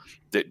them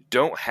that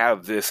don't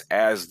have this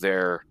as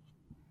their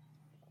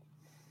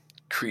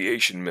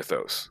creation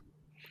mythos.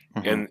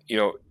 And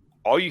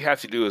all you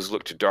have to do is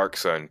look to Dark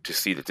Sun to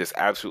see that this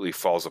absolutely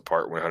falls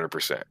apart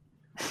 100%,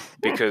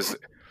 because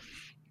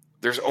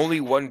there's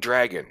only one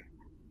dragon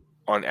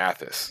on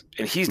Athos,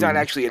 and he's not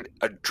actually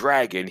a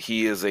dragon.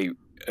 He is an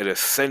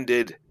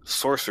ascended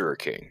sorcerer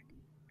king.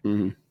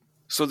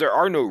 So there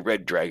are no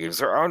red dragons,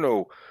 there are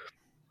no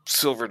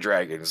silver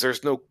dragons,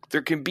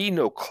 there can be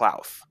no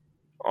Klauth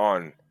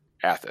on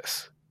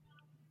Athos.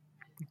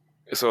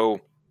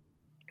 So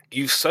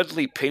you've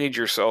suddenly painted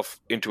yourself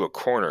into a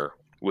corner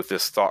with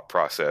this thought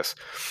process.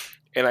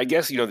 And I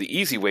guess, the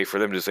easy way for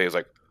them to say is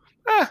like,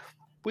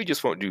 we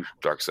just won't do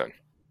Dark Sun.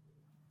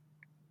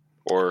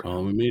 Or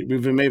we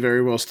may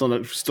very well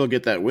still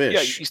get that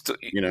wish.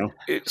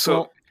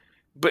 Yeah,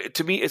 but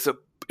to me, it's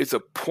a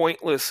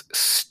pointless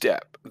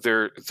step.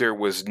 There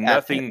was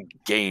nothing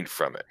gained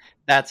from it.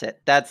 That's it.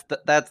 That's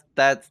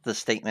the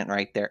statement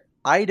right there.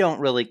 I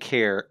don't really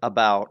care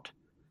about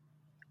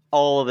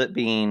all of it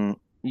being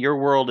your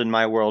world and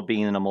my world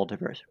being in a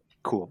multiverse.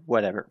 Cool,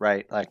 whatever,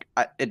 right? Like,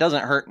 it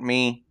doesn't hurt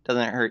me.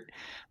 Doesn't hurt.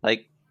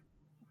 Like,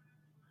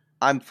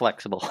 I'm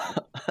flexible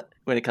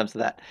when it comes to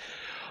that.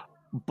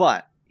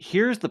 But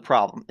here's the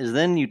problem: is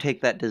then you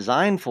take that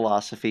design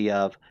philosophy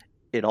of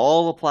it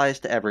all applies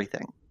to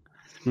everything.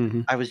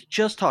 I was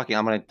just talking.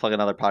 I'm going to plug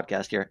another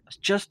podcast here. I was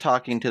just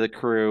talking to the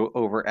crew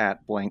over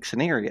at Blank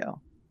Scenario,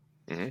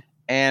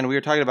 and we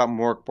were talking about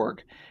Morkborg,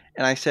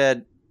 and I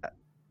said,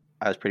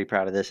 I was pretty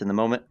proud of this in the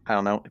moment. I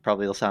don't know. It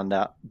probably will sound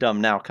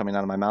dumb now coming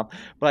out of my mouth.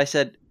 But I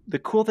said, the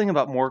cool thing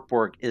about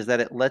Morkborg is that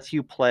it lets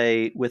you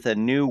play with a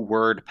new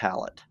word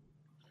palette,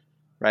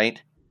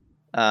 right?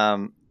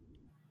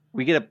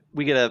 We get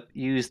to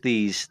use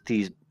these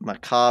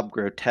macabre,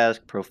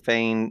 grotesque,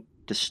 profane,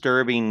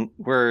 disturbing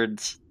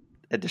words,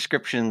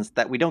 descriptions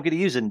that we don't get to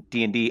use in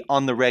D&D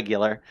on the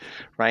regular,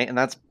 right? And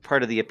that's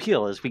part of the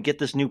appeal is we get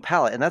this new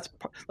palette, and that's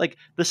like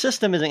the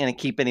system isn't going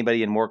to keep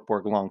anybody in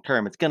Morkborg long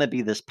term. It's going to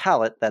be this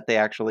palette that they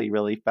actually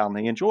really found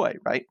they enjoy,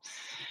 right?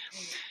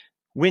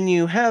 When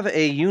you have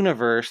a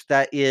universe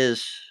that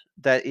is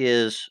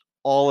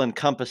all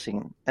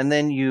encompassing, and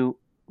then you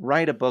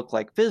write a book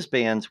like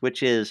Fizban's,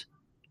 which is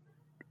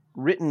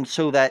written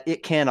so that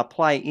it can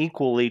apply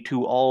equally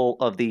to all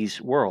of these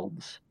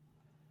worlds,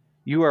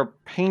 you are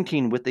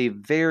painting with a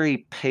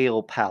very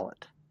pale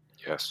palette.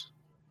 Yes.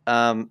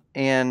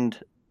 And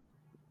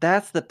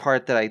that's the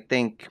part that I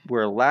think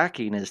we're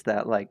lacking is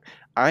that, like,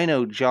 I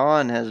know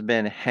John has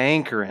been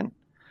hankering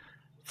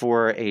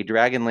for a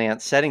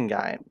Dragonlance setting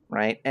guide,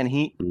 right? And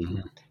he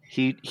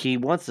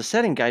wants the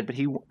setting guide, but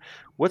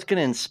what's going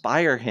to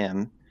inspire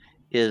him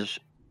is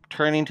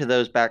turning to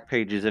those back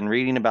pages and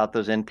reading about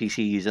those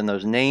NPCs and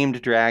those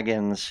named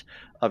dragons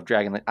of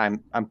Dragonlance.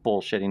 I'm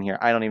bullshitting here.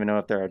 I don't even know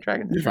if there are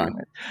dragons in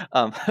Dragonlance.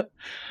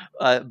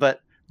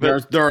 But there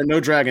are no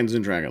dragons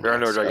in Dragonlance. There are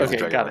no dragons in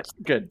Dragonlance. Got it.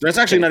 Good. There's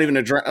actually not even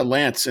a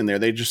lance in there.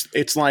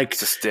 It's like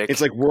a stick.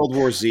 It's like World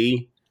War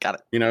Z. Got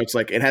it. You know, it's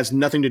like it has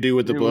nothing to do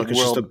with the book. It's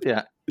just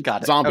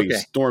got it. Zombies.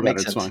 Okay. Don't worry about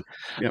Makes it. It's sense.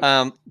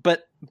 fine. Yep.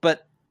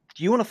 But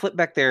you want to flip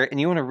back there and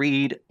you want to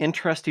read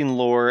interesting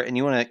lore and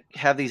you want to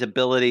have these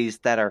abilities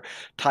that are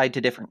tied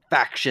to different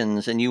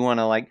factions and you want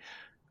to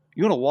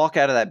walk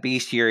out of that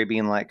bestiary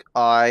being like,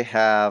 I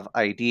have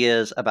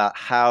ideas about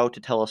how to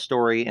tell a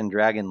story in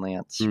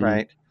Dragonlance,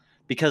 right?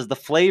 Because the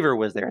flavor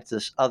was there.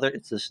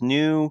 It's this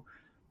new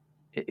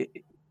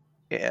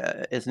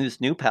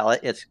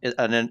palette. It's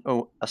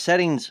a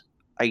setting's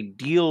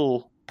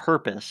ideal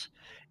purpose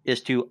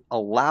is to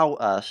allow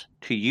us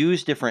to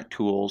use different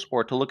tools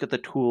or to look at the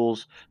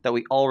tools that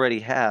we already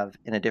have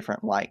in a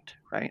different light,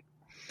 right?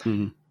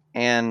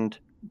 And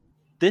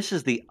this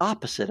is the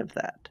opposite of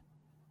that.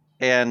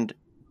 And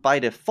by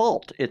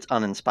default, it's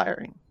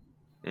uninspiring,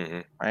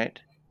 right?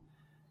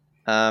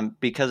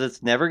 Because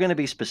it's never going to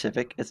be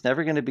specific. It's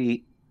never going to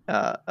be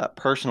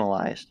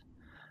personalized.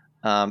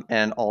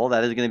 And all of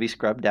that is going to be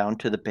scrubbed down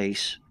to the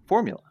base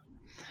formula.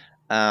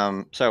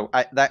 So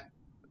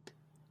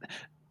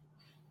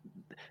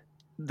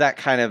that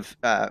kind of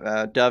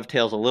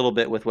dovetails a little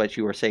bit with what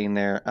you were saying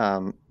there,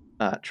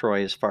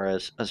 Troy, as far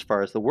as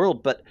the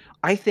world. But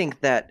I think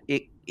that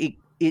they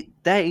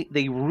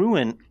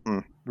ruin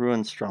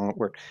strong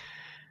word.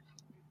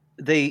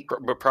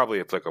 But probably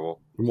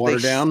applicable. Water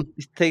down.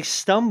 They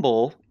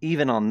stumble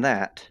even on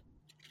that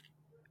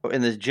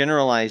in this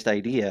generalized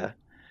idea.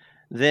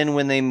 Then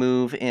when they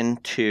move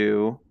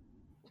into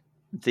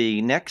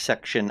the next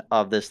section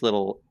of this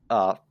little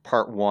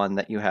part one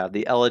that you have,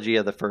 the elegy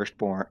of the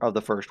firstborn of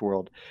the first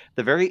world,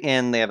 the very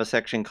end they have a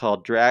section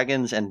called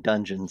Dragons and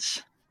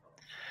Dungeons,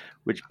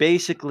 which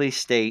basically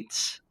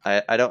states is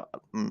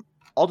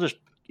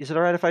it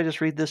all right if I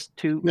just read this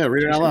too? Yeah,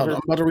 read it out loud. I'm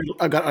about to read.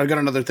 I got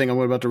another thing I'm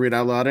about to read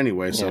out loud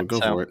anyway, so go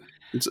for it.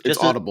 It's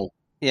audible.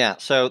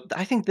 So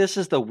I think this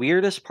is the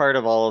weirdest part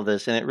of all of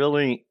this, and it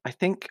really, I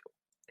don't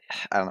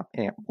know.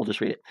 Anyway, we'll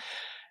just read it.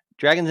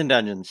 Dragons and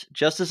Dungeons.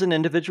 Just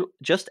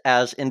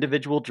as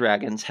individual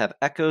dragons have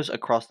echoes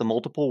across the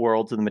multiple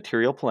worlds of the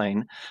material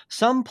plane,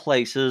 some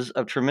places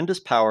of tremendous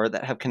power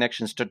that have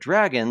connections to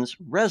dragons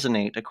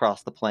resonate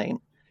across the plane.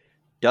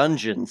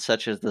 Dungeons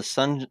such as the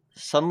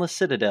Sunless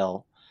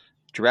Citadel,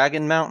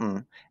 Dragon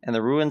Mountain, and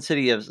the ruined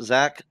city of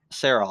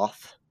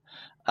Zack-Seroth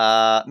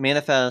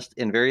manifest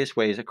in various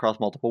ways across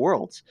multiple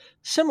worlds.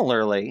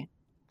 Similarly,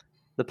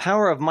 the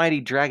power of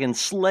mighty dragon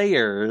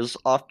slayers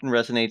often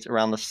resonates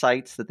around the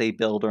sites that they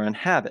build or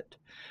inhabit.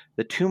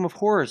 The Tomb of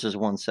Horrors is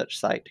one such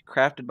site,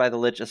 crafted by the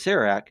Lich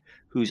Acerak,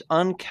 whose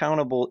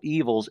uncountable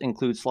evils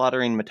include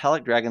slaughtering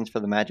metallic dragons for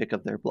the magic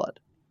of their blood.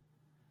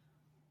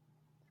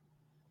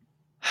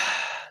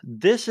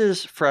 This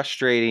is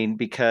frustrating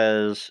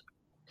because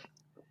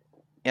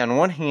on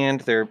one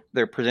hand,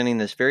 they're presenting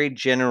this very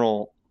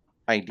general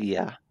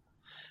idea.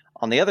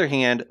 On the other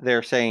hand,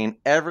 they're saying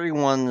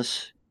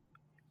everyone's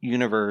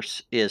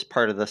universe is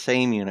part of the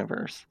same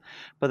universe.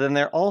 But then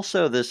there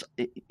also this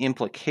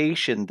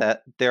implication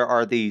that there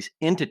are these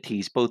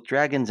entities, both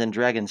dragons and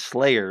dragon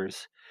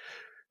slayers,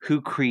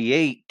 who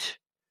create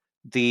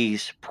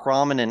these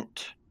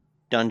prominent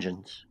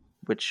dungeons,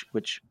 which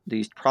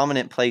these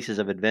prominent places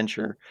of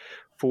adventure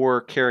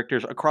for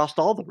characters across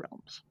all the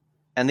realms.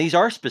 And these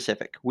are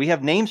specific. We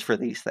have names for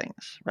these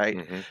things,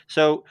 right?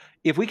 So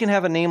if we can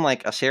have a name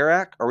like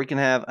Acerak, or we can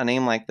have a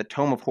name like the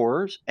Tome of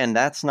Horrors, and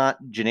that's not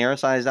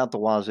genericized out the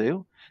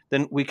wazoo,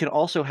 then we can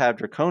also have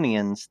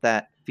Draconians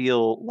that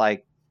feel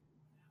like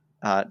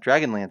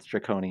Dragonlance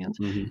Draconians.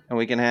 And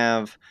we can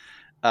have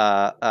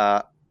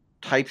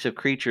types of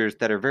creatures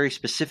that are very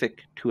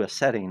specific to a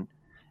setting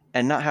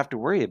and not have to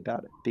worry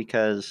about it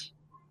because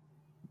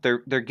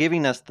they're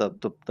giving us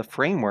the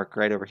framework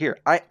right over here.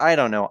 I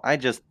don't know.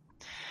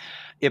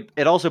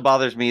 it also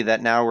bothers me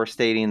that now we're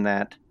stating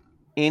that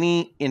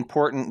any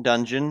important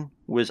dungeon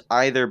was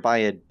either by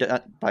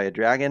a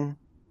dragon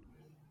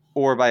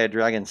or by a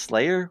dragon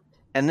slayer,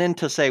 and then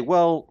to say,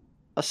 well,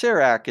 a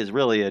Serac is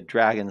really a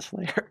dragon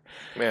slayer.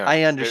 Yeah,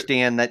 I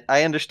understand that.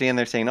 I understand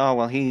they're saying, oh,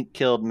 well, he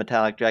killed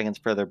metallic dragons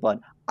for their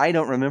blood. I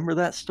don't remember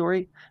that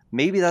story.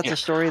 Maybe that's a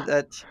story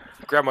that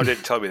Grandma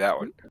didn't tell me that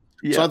one.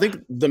 Yeah. So I think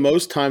the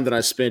most time that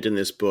I spent in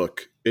this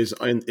book is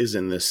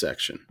in this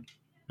section.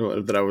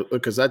 That I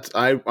because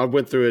I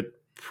went through it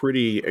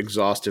pretty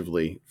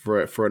exhaustively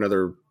for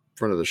another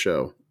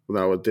show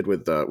that I did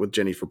with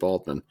Jennifer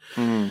Baldwin.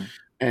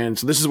 And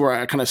so this is where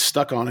I kind of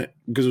stuck on it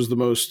because it was the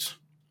most,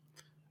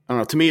 I don't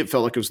know, to me it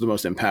felt like it was the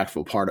most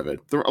impactful part of it.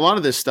 A lot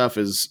of this stuff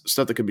is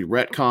stuff that could be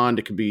retconned,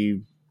 it could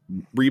be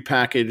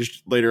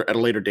repackaged later at a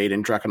later date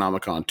in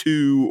Draconomicon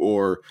 2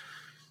 or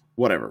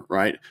whatever,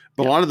 right?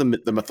 But a lot of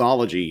the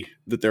mythology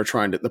that they're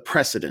trying to, the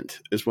precedent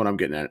is what I'm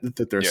getting at,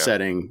 that they're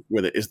setting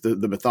with it is the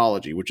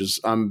mythology, which is,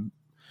 I'm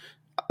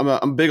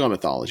big on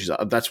mythologies.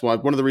 That's why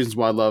one of the reasons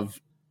why I love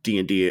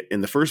D&D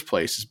in the first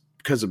place is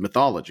because of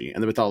mythology,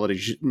 and the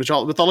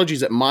mythology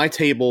is at my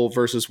table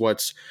versus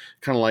what's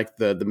kind of like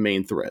the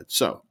main thread.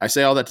 So I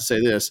say all that to say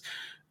this,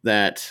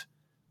 that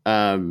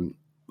I'll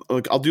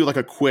do like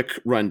a quick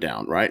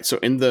rundown, right? So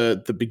in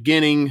the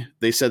beginning,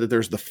 they said that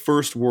there's the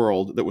first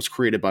world that was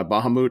created by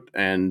Bahamut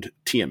and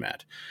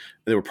Tiamat.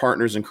 They were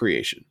partners in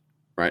creation,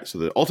 right? So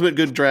the ultimate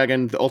good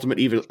dragon, the ultimate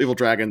evil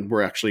dragon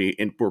were actually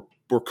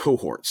were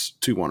cohorts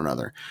to one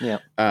another. Yeah.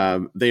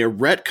 They are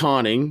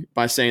retconning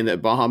by saying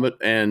that Bahamut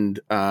and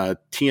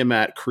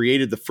Tiamat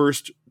created the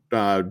first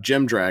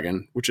gem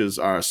dragon, which is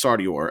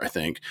Sardior, I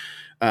think,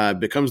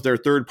 becomes their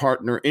third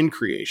partner in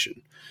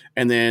creation.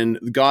 And then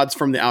the gods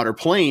from the outer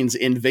planes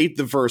invade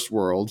the first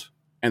world,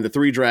 and the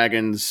three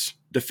dragons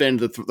defend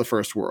the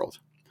first world.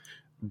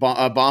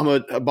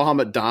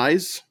 Bahamut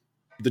dies.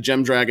 The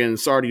gem dragon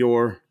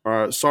Sarador,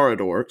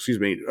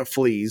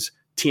 flees.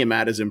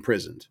 Tiamat is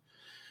imprisoned.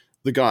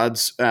 The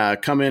gods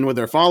come in with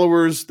their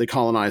followers. They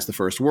colonize the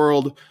first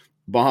world.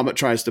 Bahamut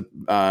tries to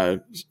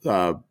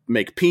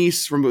make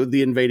peace from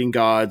the invading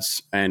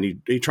gods, and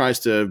he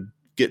tries to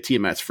get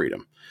Tiamat's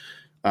freedom.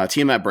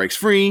 Tiamat breaks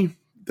free.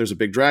 There's a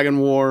big dragon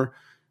war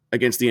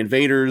against the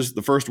invaders.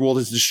 The first world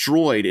is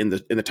destroyed in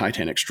the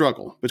Titanic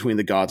struggle between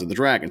the gods and the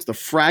dragons. The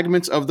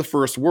fragments of the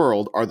first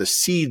world are the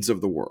seeds of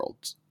the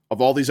worlds,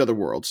 of all these other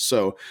worlds.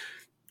 So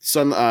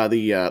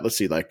let's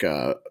see, like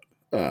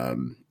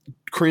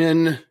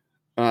Kryn,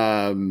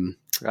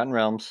 Forgotten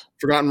Realms,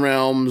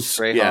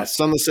 Greyhawk. Yeah,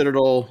 Sunless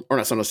Citadel, or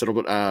not Sunless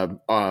Citadel,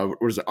 but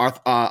what is it,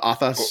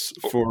 Arthas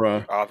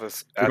for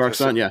Dark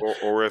Sun, yeah,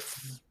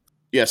 Orith.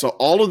 Yeah, so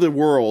all of the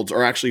worlds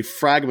are actually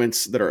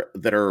fragments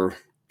that are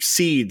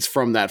seeds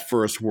from that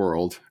first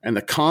world, and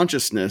the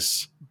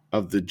consciousness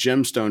of the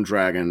gemstone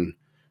dragon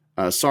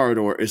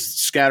Sarador is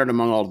scattered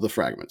among all of the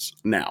fragments.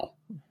 Now,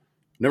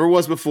 never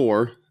was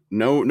before.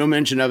 No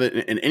mention of it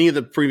in any of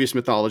the previous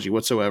mythology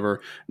whatsoever.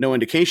 No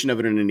indication of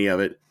it in any of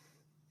it,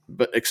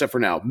 but except for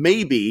now.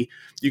 Maybe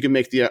you can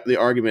make the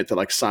argument that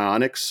like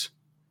psionics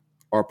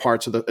are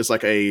parts of it's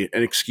like an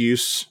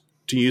excuse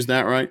to use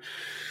that, right?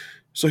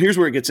 So here's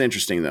where it gets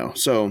interesting, though.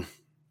 So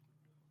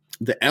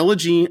the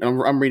elegy,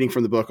 I'm reading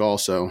from the book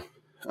also,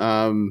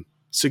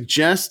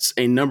 suggests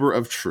a number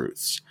of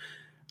truths.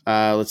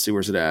 Let's see,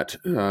 where's it at?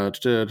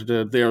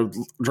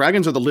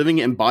 Dragons are the living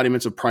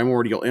embodiments of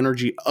primordial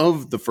energy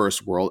of the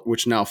first world,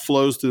 which now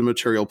flows through the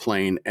material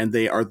plane, and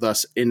they are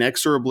thus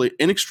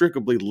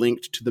inextricably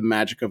linked to the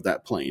magic of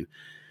that plane,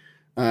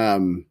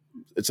 et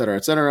cetera,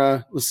 et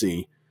cetera. Let's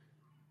see.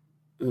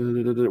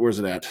 Where's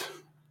it at?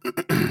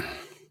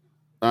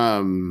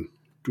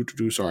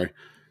 Sorry.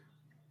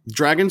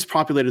 Dragons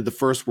populated the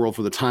first world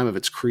for the time of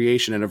its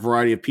creation, and a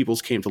variety of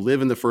peoples came to live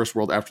in the first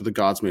world after the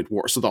gods made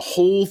war. So the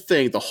whole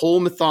thing, the whole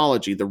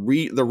mythology, the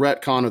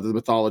retcon of the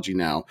mythology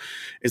now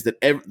is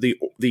that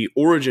the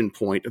origin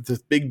point of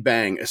the Big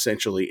Bang,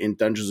 essentially, in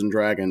Dungeons and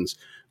Dragons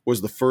was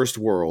the first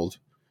world.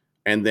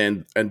 And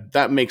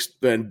that makes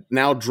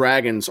now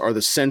dragons are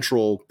the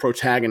central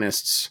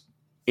protagonists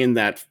in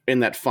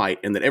that fight,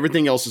 and that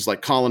everything else is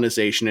like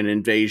colonization and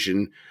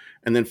invasion,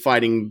 and then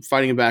fighting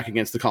back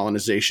against the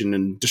colonization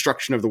and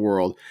destruction of the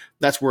world.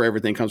 That's where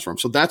everything comes from.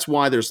 So that's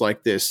why there's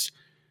like this,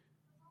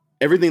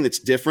 everything that's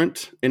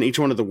different in each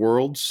one of the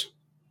worlds,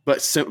 but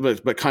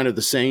kind of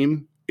the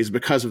same, is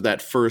because of that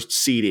first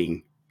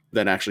seeding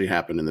that actually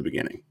happened in the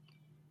beginning.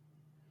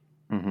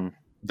 Mm-hmm.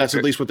 That's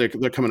at least what they're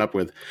coming up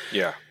with.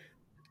 Yeah.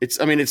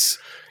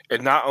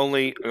 And not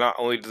only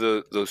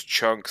do those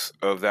chunks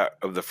of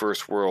the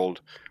first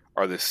world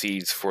are the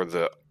seeds for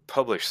the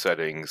published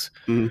settings,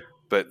 mm-hmm.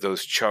 but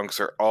those chunks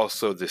are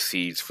also the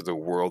seeds for the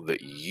world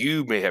that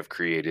you may have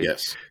created,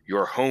 yes.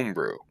 your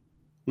homebrew.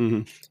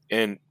 Mm-hmm.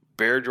 And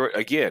Bear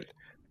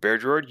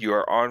Droid, you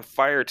are on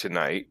fire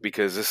tonight,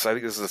 because I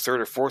think this is the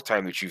third or fourth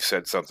time that you've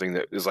said something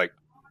that is like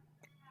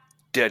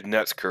dead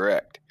nuts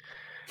correct.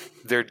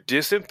 They're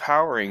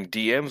disempowering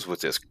DMs with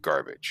this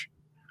garbage.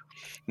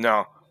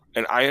 Now,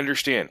 and I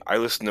understand. I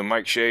listen to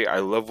Mike Shea. I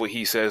love what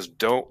he says.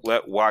 Don't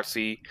let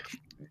WotC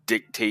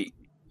dictate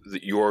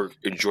your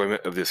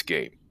enjoyment of this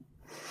game.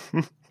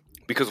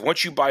 Because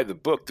once you buy the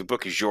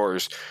book is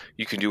yours.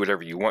 You can do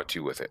whatever you want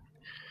to with it.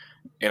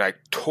 And I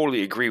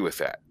totally agree with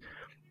that.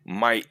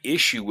 My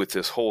issue with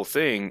this whole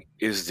thing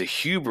is the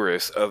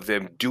hubris of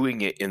them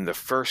doing it in the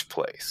first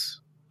place.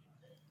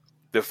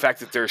 The fact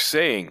that they're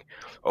saying,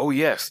 oh,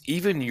 yes,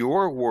 even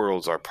your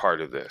worlds are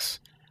part of this.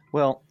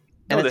 Well,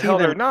 no, and the hell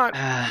they're not.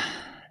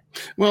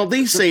 Well,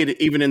 they say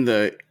it even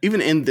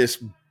in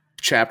this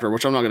chapter,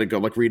 which I'm not going to go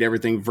like read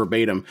everything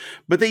verbatim,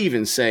 but they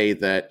even say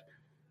that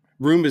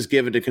room is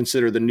given to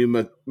consider the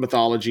new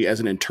mythology as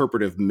an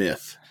interpretive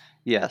myth.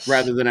 Yes.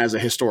 Rather than as a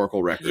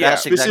historical record. Yeah,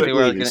 that's exactly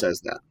where I was even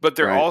says that. But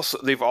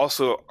they've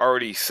also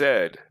already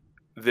said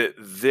that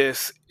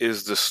this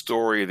is the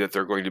story that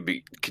they're going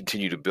to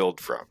continue to build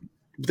from.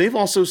 They've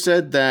also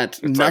said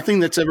that nothing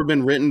that's ever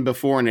been written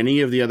before in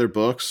any of the other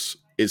books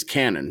is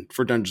canon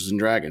for Dungeons and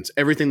Dragons.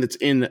 Everything that's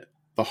in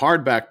the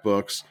hardback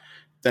books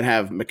that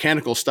have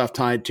mechanical stuff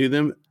tied to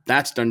them,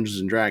 that's Dungeons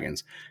and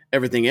Dragons.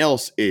 Everything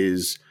else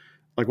is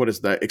like what is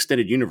the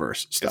extended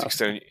universe stuff?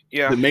 That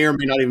may or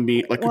may not even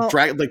be like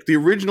like the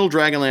original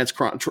Dragonlance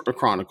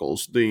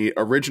Chronicles, the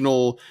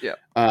original,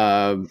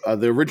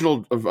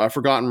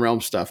 Forgotten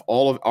Realm stuff,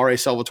 all of R.A.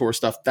 Salvatore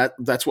stuff.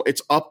 That's what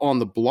it's up on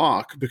the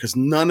block because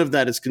none of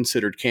that is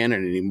considered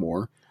canon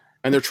anymore,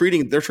 and they're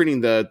treating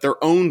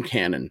their own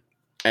canon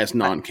as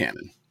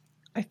non-canon.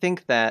 I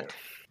think that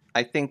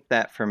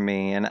for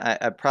me, and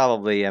I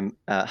probably am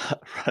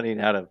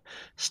running out of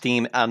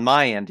steam on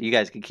my end. You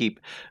guys can keep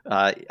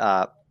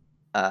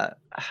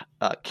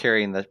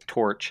carrying the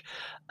torch,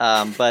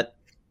 but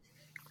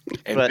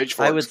pitchforks.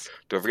 I would,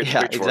 don't forget the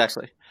pitchforks.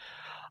 Exactly.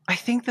 I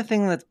think the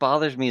thing that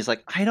bothers me is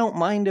like I don't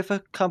mind if a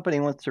company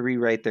wants to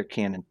rewrite their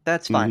canon.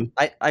 That's fine.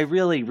 I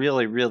really,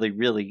 really, really,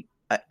 really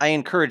I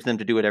encourage them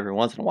to do it every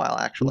once in a while,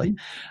 actually,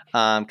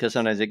 because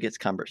sometimes it gets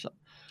cumbersome.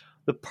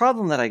 The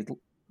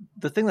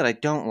thing that I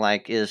don't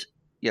like is,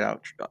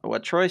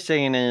 what Troy's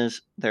saying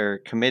is they're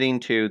committing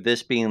to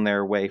this being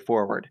their way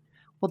forward.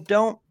 Well,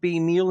 don't be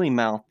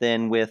mealy-mouthed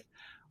then with,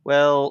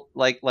 well,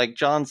 like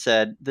John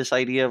said, this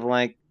idea of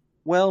like,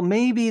 well,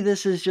 maybe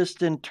this is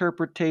just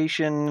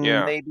interpretation.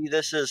 Yeah. Maybe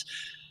this is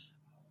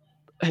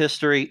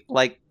history.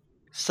 Like,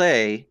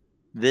 say,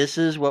 this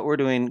is what we're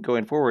doing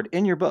going forward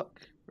in your book,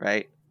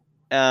 right?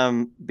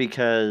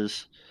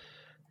 Because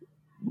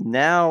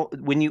now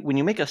when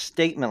you make a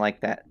statement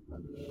like that,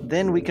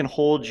 then we can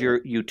hold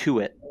you to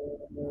it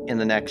in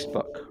the next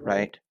book,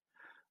 right?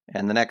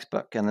 And the next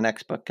book, and the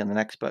next book, and the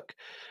next book.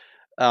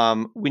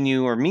 When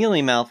you are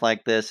mealy-mouthed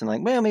like this and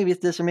like, well, maybe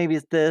it's this or maybe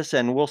it's this,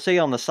 and we'll say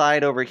on the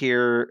side over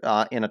here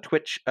in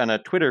a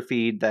Twitter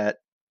feed that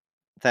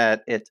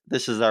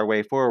this is our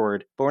way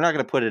forward, but we're not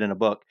going to put it in a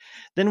book.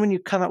 Then when you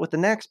come out with the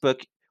next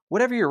book,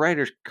 whatever your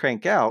writers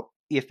crank out,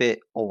 if it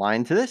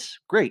aligned to this,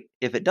 great.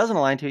 If it doesn't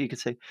align to it, you could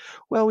say,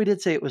 well, we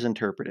did say it was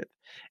interpretive.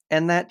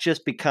 And that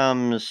just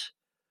becomes...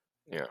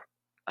 Yeah.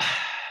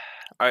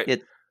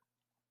 I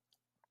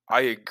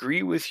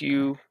agree with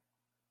you.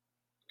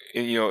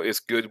 And,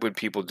 it's good when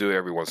people do it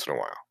every once in a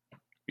while.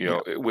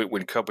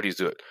 When companies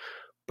do it.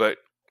 But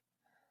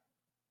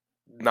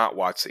not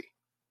WotC.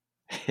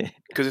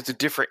 Because it's a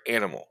different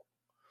animal.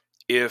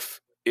 If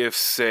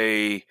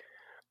say,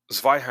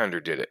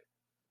 Zweihander did it,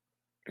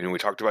 and we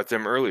talked about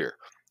them earlier,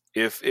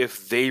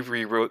 if they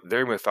rewrote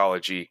their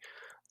mythology,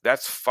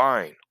 that's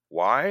fine.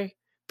 Why?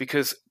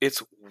 Because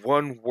it's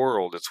one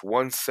world, it's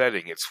one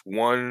setting, it's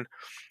one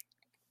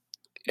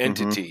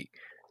entity.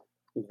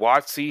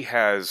 WotC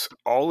has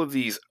all of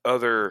these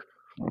other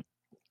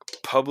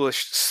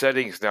published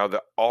settings now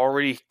that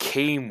already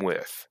came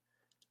with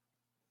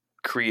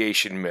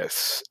creation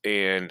myths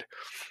and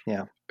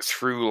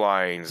through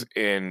lines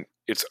and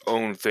its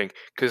own thing.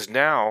 Because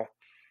now,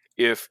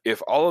 if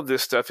all of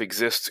this stuff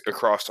exists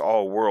across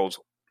all worlds,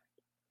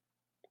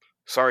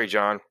 sorry,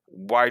 John,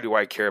 why do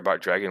I care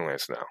about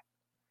Dragonlance now?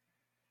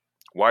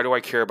 Why do I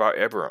care about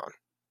Eberron?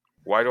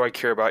 Why do I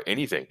care about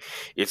anything?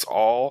 It's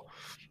all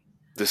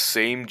the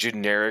same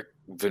generic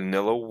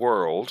vanilla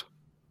world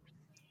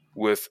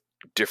with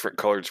different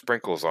colored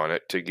sprinkles on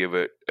it to give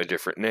it a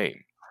different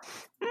name.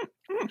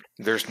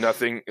 There's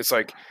nothing. It's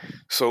like,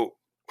 so,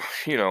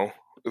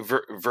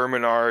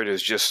 Verminard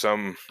is just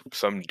some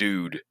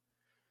dude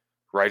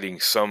writing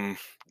some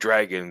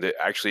dragon that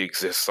actually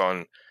exists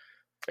on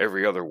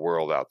every other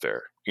world out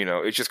there.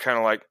 It's just kind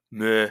of like,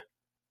 meh.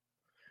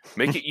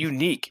 Make it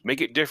unique.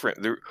 Make it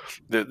different.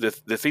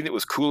 The thing that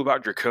was cool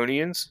about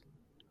Draconians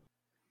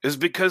is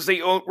because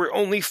they were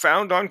only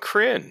found on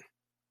Krynn.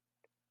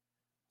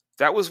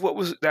 That's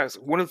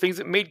one of the things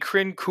that made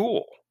Krynn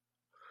cool.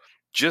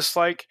 Just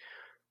like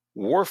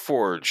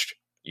Warforged,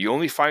 you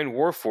only find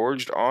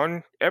Warforged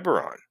on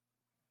Eberron.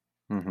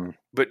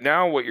 But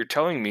now what you're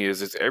telling me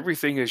is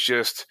everything is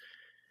just,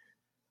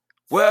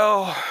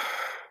 well,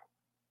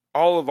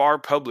 all of our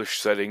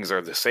published settings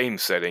are the same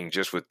setting,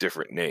 just with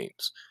different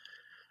names.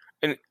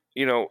 And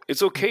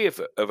it's okay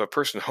if a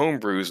person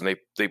homebrews and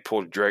they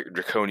pull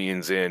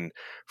Draconians in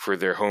for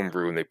their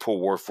homebrew and they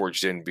pull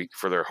Warforged in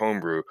for their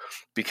homebrew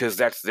because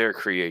that's their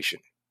creation.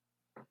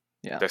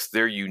 Yeah. That's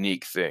their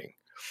unique thing.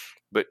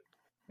 But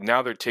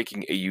now they're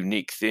taking a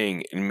unique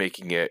thing and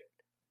making it,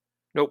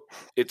 nope,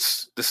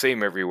 it's the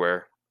same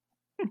everywhere.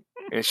 And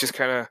it's just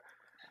kind of,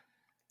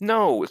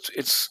 no,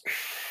 it's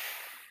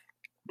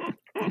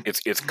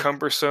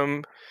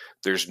cumbersome.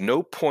 There's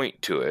no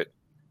point to it.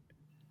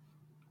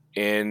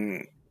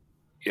 And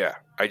yeah,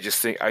 I just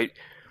think I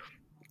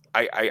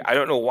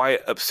don't know why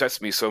it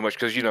upsets me so much,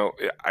 because, you know,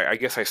 I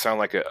guess I sound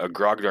like a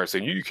grognard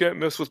saying, you can't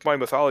mess with my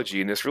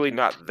mythology, and it's really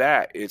not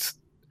that. It's,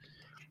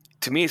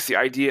 to me, it's the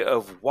idea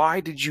of, why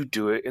did you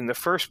do it in the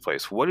first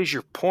place? What is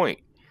your point?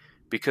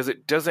 Because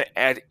it doesn't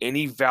add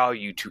any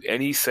value to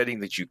any setting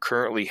that you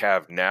currently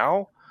have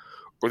now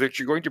or that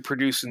you're going to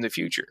produce in the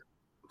future.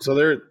 So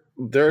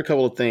there are a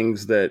couple of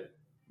things that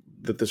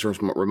this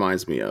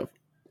reminds me of.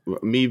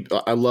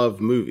 I love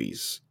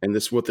movies, and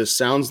what this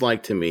sounds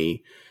like to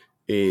me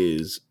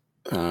is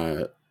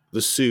the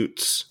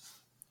suits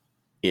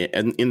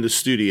in the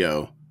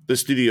studio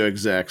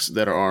execs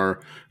that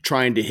are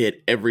trying to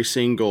hit every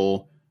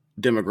single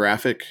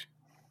demographic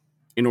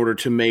in order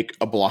to make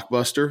a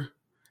blockbuster.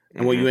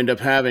 And what you end up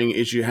having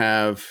is you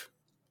have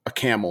a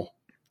camel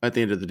at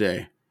the end of the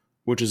day,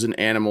 which is an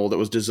animal that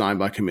was designed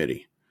by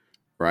committee,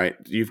 right?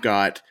 You've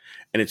got,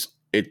 and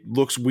it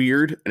looks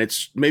weird, and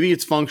maybe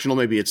it's functional,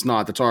 maybe it's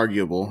not. That's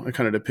arguable. It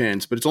kind of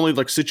depends, but it's only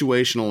like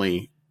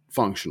situationally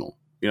functional.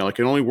 You know, like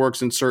it only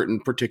works in certain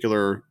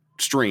particular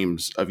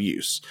streams of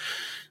use.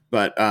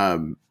 But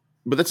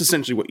that's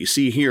essentially what you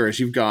see here.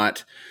 Is you've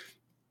got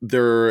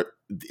this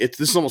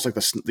is almost like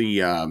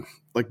the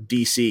like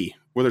DC,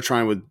 where they're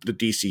trying with the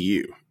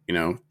DCU. You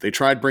know, they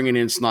tried bringing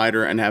in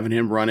Snyder and having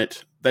him run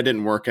it. That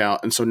didn't work out,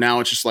 and so now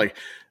it's just like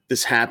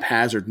this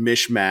haphazard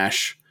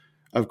mishmash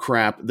of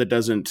crap that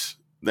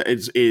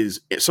is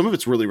some of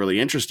it's really, really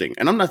interesting.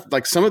 And I'm not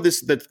like, some of this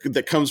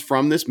that comes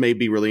from this may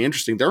be really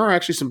interesting. There are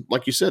actually some,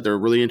 like you said, there are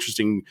really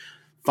interesting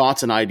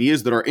thoughts and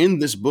ideas that are in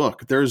this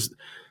book.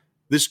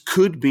 This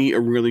could be a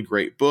really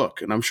great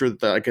book, and I'm sure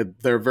that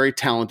there are very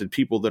talented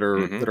people that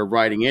are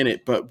writing in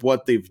it. But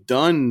what they've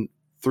done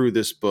through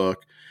this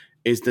book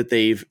is that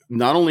they've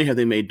not only have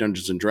they made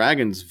Dungeons and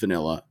Dragons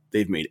vanilla,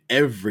 they've made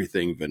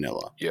everything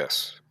vanilla.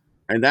 Yes,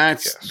 and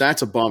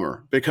that's a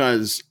bummer,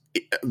 because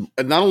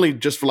not only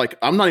just for, like,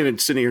 I'm not even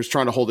sitting here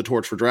trying to hold the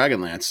torch for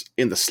Dragonlance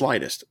in the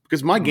slightest,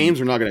 because my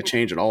games are not going to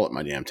change at all at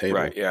my damn table.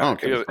 Right? Yeah, I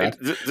don't care.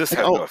 this has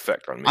no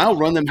effect on me. I'll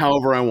run them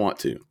however I want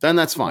to. Then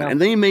that's fine. Yeah.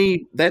 And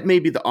that may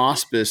be the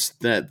auspice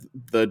that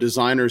the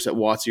designers at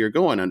WotC are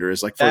going under,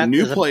 is like, for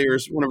new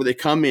players, whenever they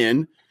come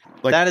in.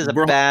 Like, that is a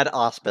bad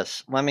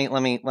auspice. Let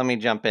me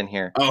jump in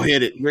here. Oh,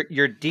 hit it.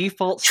 Your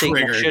default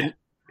statement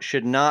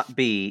should not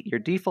be. Your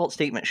default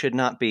statement should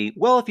not be,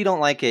 well, if you don't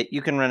like it,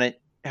 you can run it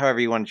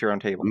however you want at your own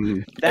table.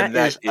 Mm-hmm.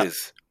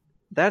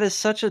 That is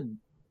such a.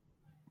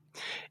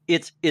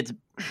 It's.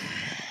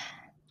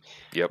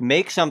 Yep.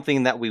 Make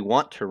something that we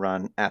want to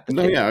run at the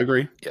table. Yeah, I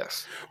agree.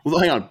 Yes. Well,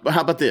 hang on.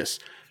 How about this?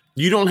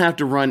 You don't have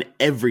to run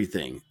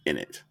everything in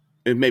it.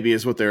 It maybe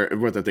is what they're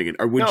thinking.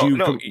 Or would you?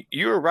 No,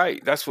 you're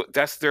right.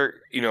 That's their.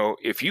 You know,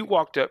 if you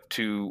walked up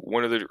to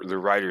one of the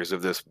writers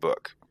of this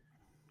book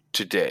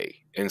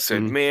today and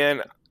said,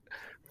 "Man,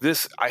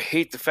 I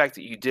hate the fact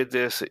that you did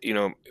this. You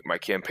know, my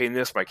campaign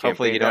this, my campaign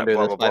Hopefully you don't that, do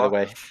blah, this, blah, by blah. the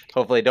way.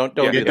 Hopefully don't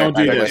do that. Don't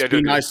do this. Yeah,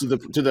 Be nice to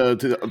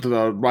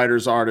the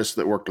writers, artists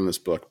that worked on this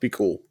book. Be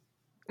cool.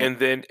 And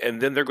then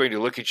they're going to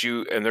look at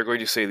you and they're going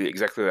to say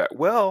exactly that.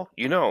 Well,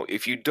 you know,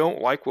 if you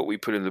don't like what we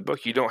put in the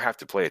book, you don't have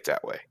to play it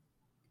that way.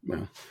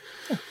 No.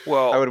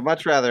 Well, I would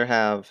much rather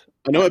have.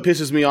 I know it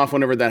pisses me off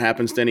whenever that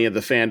happens to any of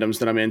the fandoms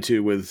that I'm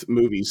into with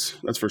movies.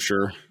 That's for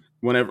sure.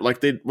 Whenever,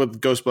 like with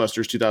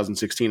Ghostbusters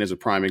 2016 as a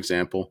prime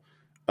example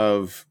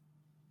of,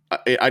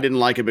 I didn't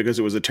like it because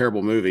it was a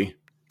terrible movie.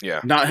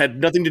 Yeah. Had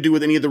nothing to do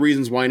with any of the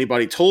reasons why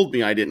anybody told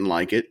me I didn't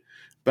like it.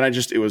 But it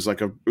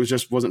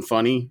just wasn't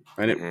funny,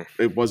 and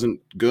it wasn't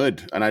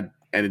good, and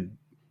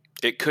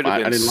it could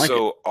have been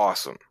so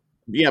awesome.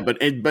 Yeah, but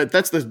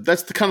that's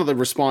the kind of the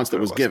response that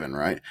was given,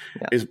 right?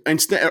 Yeah. Is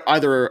instead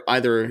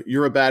either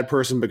you're a bad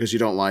person because you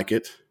don't like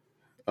it,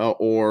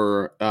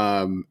 or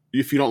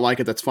if you don't like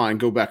it, that's fine.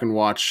 Go back and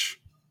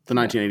watch the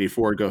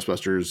 1984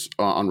 Ghostbusters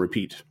on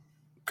repeat,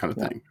 kind of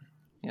thing.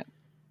 Yeah,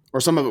 or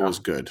some of it was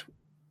good,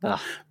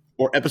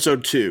 or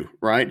Episode 2,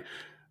 right?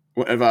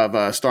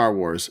 Of Star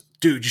Wars.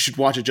 Dude, you should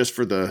watch it just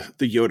for the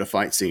Yoda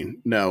fight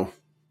scene. No,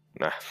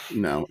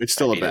 it's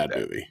still a bad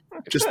movie.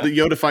 Just the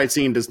Yoda fight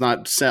scene does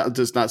not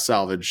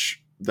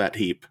salvage that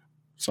heap.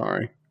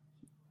 Sorry,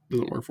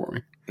 doesn't work for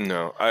me.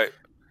 No, I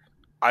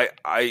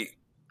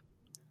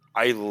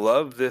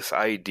love this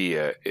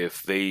idea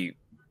if they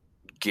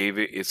gave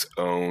it its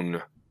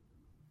own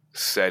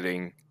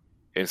setting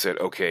and said,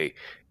 okay,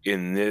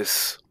 in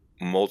this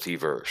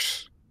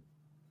multiverse,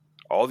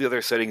 all the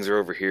other settings are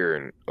over here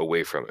and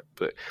away from it.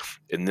 But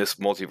in this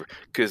multiverse,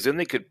 because then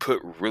they could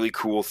put really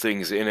cool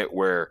things in it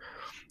where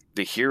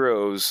the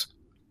heroes,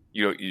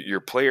 you know,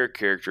 your player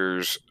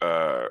characters,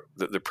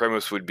 the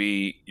premise would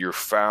be you're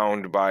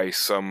found by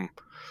some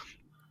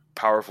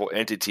powerful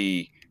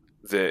entity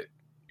that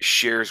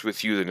shares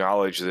with you the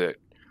knowledge that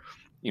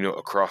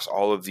across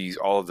all of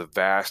the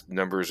vast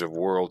numbers of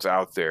worlds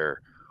out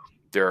there,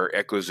 there are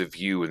echoes of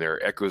you, and there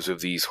are echoes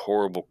of these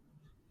horrible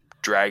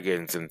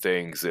dragons and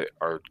things that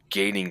are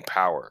gaining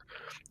power.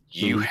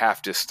 You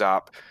have to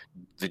stop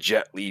the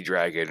Jet Li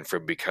dragon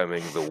from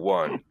becoming the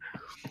one.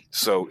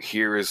 So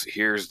here's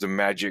the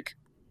magic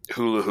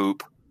hula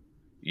hoop.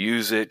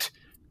 Use it.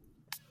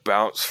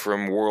 Bounce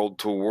from world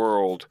to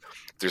world.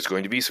 There's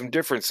going to be some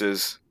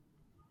differences,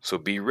 so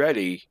be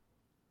ready.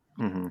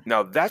 Mm-hmm.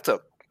 Now that's a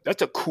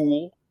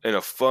cool and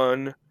a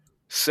fun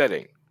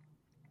setting,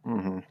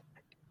 and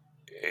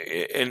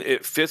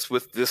it fits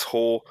with this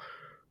whole,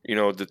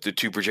 the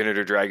two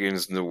progenitor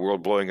dragons and the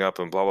world blowing up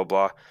and blah blah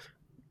blah.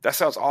 That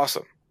sounds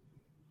awesome,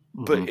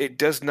 but it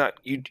does not.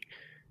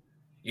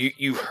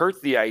 You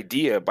hurt the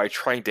idea by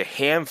trying to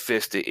ham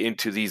fist it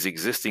into these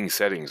existing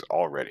settings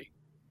already.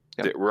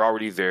 Yep. That were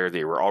already there.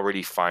 They were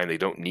already fine. They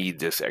don't need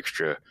this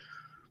extra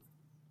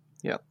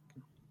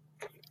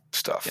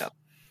stuff. Yep.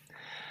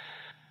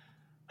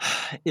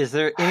 Is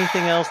there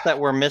anything else that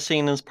we're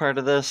missing as part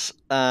of this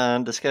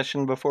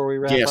discussion before we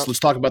wrap up? Yes, let's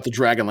talk about the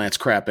Dragonlance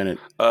crap in it.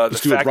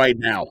 Let's do it right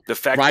now.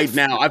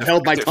 Now. I've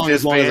held my tongue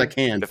as long as I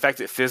can. The fact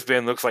that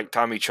Fizban looks like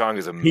Tommy Chong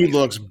is amazing. He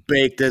looks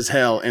baked as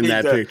hell in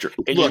that picture.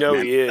 And Look,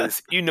 man, he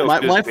is.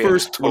 Whenever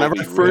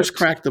I first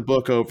cracked the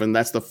book open,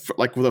 that's the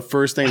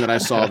first thing that I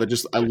saw that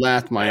just I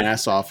laughed my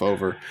ass off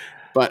over.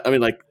 But I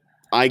mean,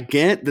 I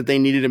get that they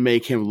needed to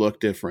make him look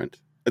different.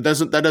 That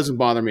doesn't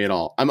bother me at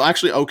all. I'm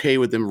actually okay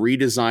with them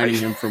redesigning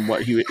him from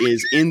what he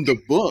is in the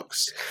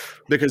books,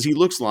 because he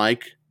looks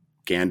like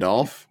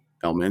Gandalf,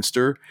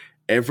 Elminster,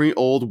 every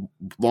old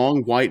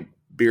long white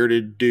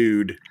bearded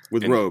dude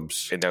with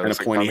robes and a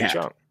pointy hat.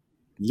 Chong.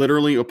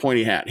 Literally a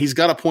pointy hat. He's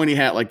got a pointy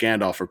hat like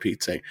Gandalf, for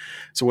Pete's sake.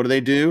 So what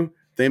do?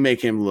 They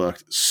make him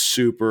look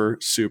super,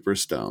 super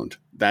stoned.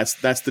 That's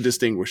the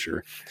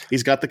distinguisher.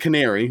 He's got the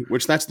canary,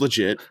 which that's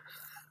legit.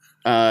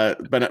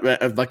 But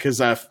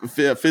because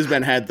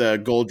Fizban had the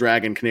gold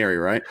dragon canary,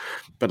 right?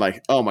 But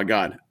oh my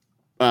god.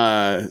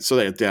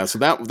 So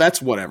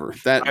that's whatever.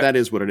 That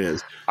is what it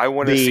is. I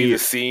want to see the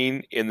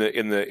scene in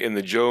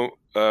the Joe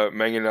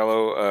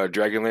Manganiello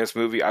Dragonlance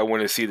movie. I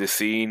want to see the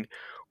scene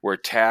where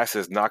Tass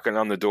is knocking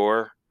on the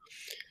door.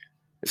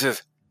 It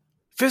says,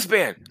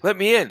 "Fizban, let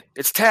me in.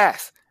 It's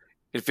Tass."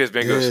 And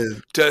Fizban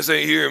goes, "Tass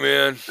ain't here,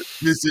 man."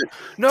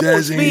 No,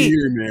 it's me.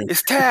 Here, man.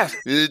 It's Tass.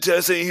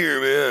 Tass ain't here,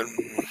 man.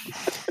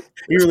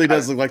 He really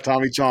does look like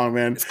Tommy Chong,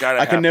 man.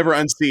 I can never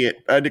unsee it.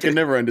 I can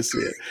never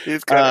unsee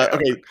it.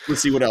 Okay,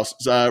 let's see what else.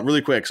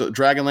 Really quick. So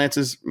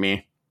Dragonlances,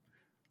 me.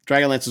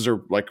 Dragonlances are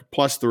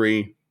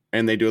 +3,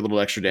 and they do a little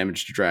extra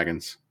damage to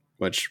dragons,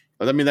 which,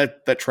 I mean,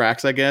 that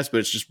tracks, I guess, but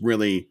it's just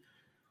really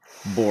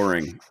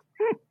boring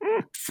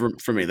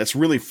for me. That's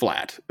really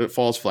flat. It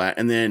falls flat.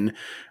 And then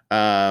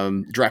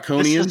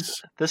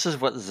Draconians. This is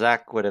what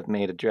Zach would have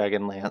made a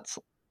Dragonlance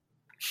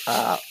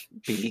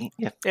be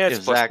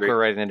if Zach were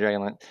writing a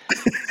Dragonlance.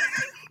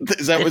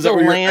 Is that what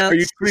are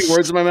you putting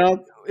words in my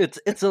mouth?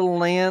 It's a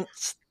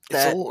lance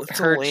that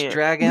hurts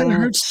dragons. It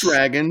hurts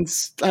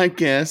dragons, I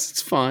guess.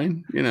 It's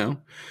fine, And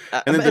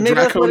then the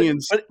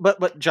Draconians.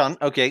 But John,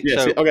 okay,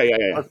 yeah, so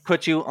yeah. Let's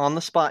put you on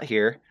the spot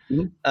here.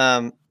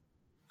 Mm-hmm.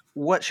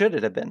 What should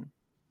it have been?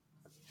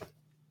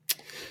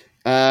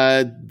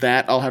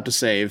 That I'll have to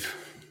save.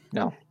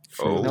 No.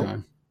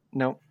 Time.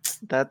 No.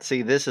 This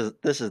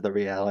is the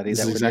reality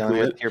that we're dealing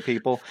with here,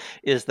 people,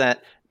 is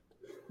that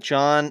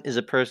John is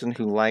a person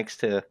who likes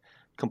to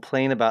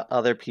complain about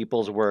other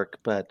people's work,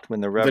 but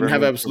when the rubber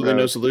have absolutely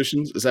no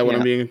solutions. Is that what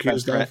I'm being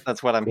accused of? Right.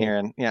 That's what I'm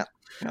hearing. Yeah.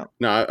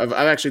 No, I've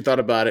actually thought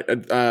about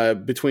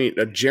it. Between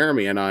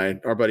Jeremy and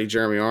our buddy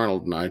Jeremy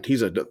Arnold and I,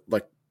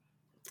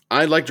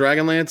 I like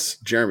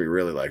Dragonlance. Jeremy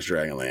really likes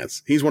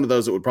Dragonlance. He's one of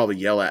those that would probably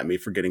yell at me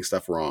for getting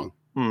stuff wrong.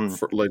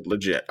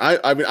 Legit.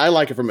 I mean, I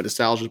like it from a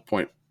nostalgia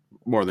point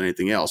more than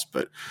anything else.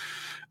 But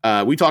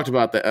we talked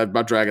about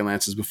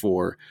Dragonlances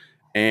before,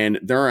 and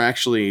there are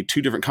actually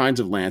two different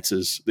kinds of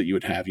lances that you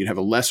would have. You'd have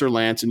a lesser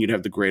lance, and you'd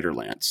have the greater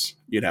lance.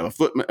 You'd have a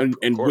footman,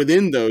 and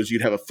within those,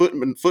 you'd have a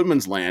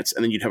footman's lance,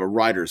 and then you'd have a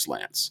rider's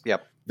lance.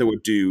 Yep. That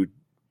would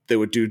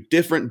do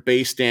different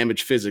base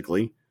damage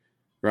physically.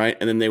 Right.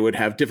 And then they would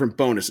have different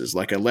bonuses.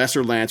 Like a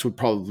lesser lance would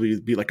probably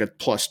be like a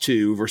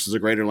 +2 versus a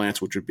greater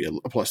lance, which would be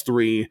a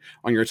 +3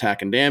 on your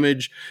attack and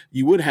damage.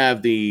 You would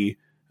have the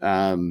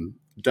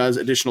does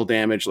additional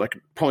damage, like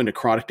probably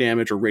necrotic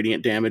damage or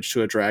radiant damage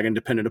to a dragon,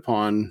 dependent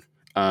upon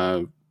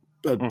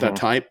that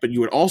type. But you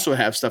would also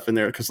have stuff in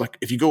there because,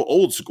 if you go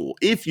old school,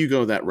 if you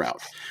go that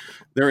route,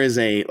 there is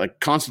a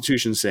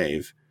Constitution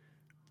save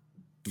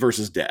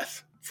versus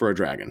death for a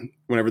dragon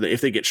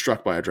if they get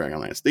struck by a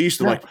Dragonlance. They used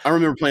to I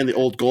remember playing the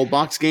old gold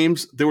box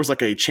games. There was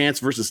a chance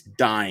versus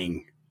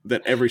dying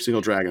that every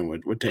single dragon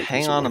would take.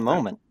 Hang on a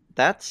moment.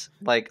 That's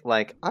like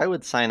I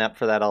would sign up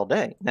for that all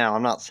day. Now,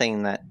 I'm not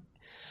saying that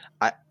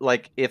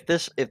if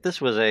this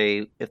was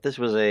a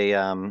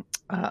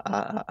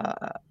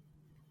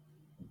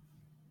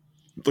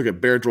look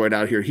at Bear Droid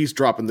out here. He's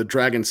dropping the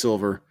dragon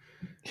silver.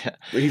 Yeah.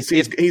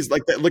 He's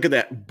like that. Look at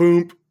that.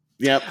 Boom.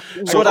 Yep.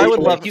 So what I would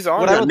love, he's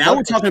on what that. I would now love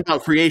we're talking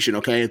about creation,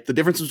 okay? The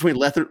difference between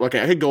lesser,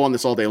 okay, I could go on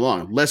this all day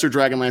long. Lesser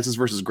Dragonlances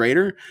versus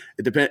greater,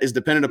 is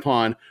dependent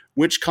upon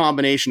which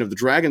combination of the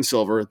Dragon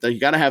Silver, that you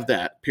got to have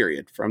that,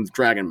 period, from the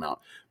Dragon Mount.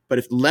 But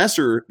if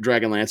lesser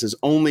Dragonlances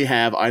only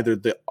have either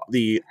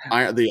the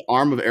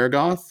Arm of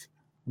Ergoth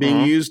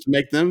being used to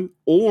make them,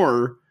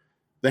 or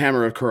the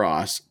Hammer of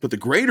Karas, but the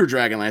greater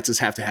Dragonlances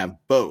have to have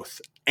both,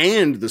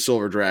 and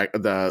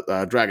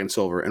the Dragon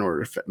Silver in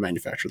order to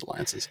manufacture the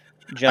lances.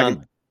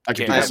 John, I can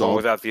Can't do have this one all.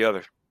 without the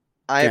other.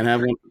 Can't have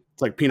one.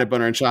 It's like peanut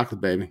butter and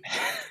chocolate, baby.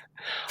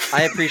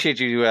 I appreciate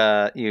you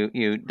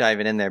you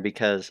diving in there,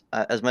 because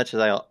as much as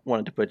I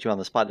wanted to put you on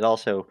the spot, it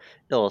also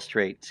goes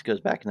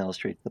back and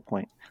illustrates the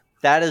point.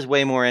 That is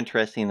way more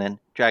interesting than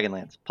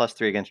Dragonlance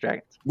 +3 against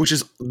dragons.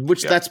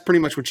 That's pretty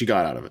much what you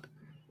got out of it.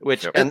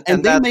 Which And and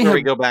they that's may where we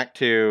have- go back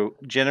to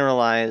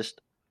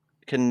generalized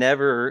can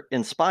never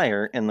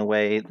inspire in the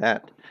way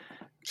that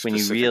when you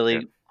Specific, really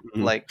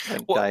Mhm. like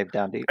Well, dive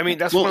down deep. I mean,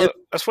 that's one of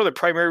the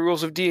primary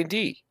rules of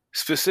D&D.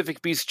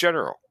 Specific beats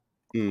general.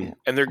 Mm.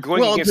 And they're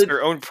going against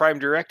their own prime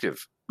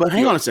directive. But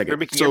hang on a They're second.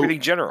 making So everything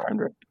general.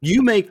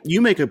 you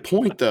make a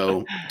point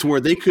though to where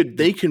they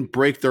can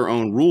break their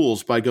own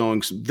rules by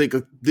going.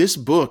 This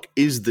book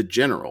is the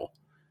general.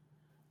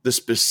 The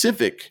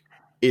specific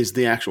is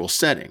the actual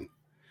setting.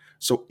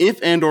 So if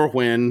and or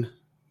when,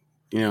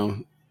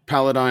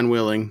 Paladin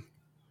willing,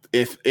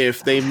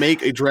 if they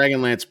make a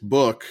Dragonlance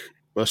book,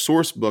 a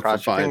source book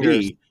Cross for your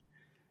fingers. 5e,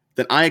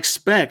 then I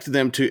expect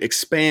them to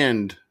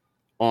expand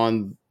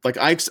on. Like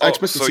I expect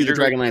to so see the you're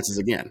going- Dragonlances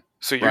again.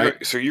 So Right.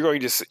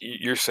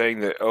 you're saying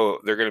that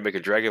they're going to make a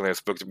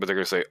Dragonlance book, but they're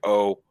going to say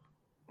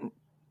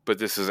but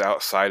this is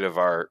outside of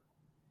our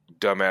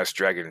dumbass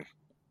dragon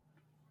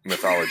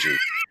mythology.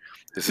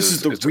 This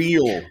is the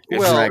real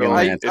Well,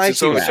 Dragonlance. It's I its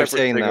see own what you're separate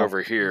saying, thing though.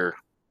 over here.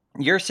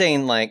 You're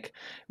saying like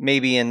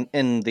maybe in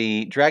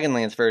the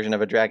Dragonlance version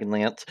of a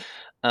Dragonlance,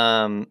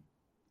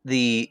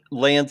 the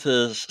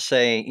lances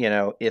say,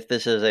 if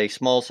this is a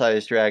small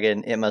sized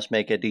dragon, it must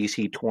make a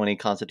DC 20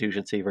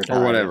 Constitution save or die.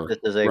 Or whatever.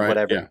 If this is a Right,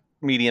 whatever yeah.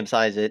 medium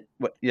size,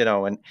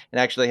 and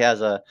actually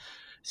has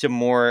some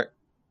more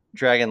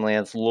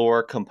Dragonlance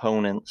lore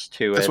components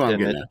to That's it. what I'm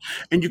and getting at.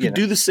 And you can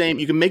do the same.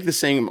 You can make the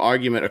same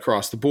argument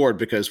across the board,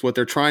 because what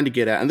they're trying to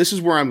get at, and this is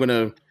where I'm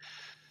going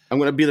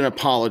to be an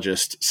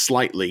apologist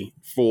slightly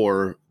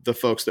for the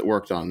folks that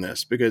worked on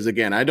this, because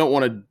again, I don't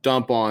want to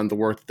dump on the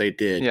work that they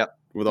did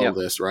with all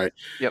this, right?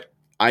 Yep.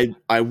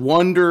 I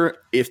wonder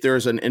if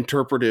there's an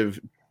interpretive,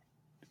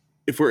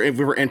 if we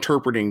were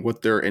interpreting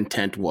what their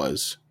intent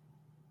was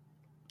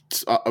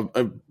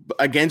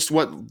against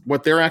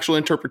what their actual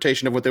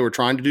interpretation of what they were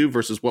trying to do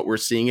versus what we're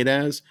seeing it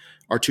as,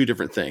 are two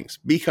different things.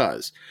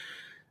 Because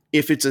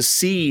if it's a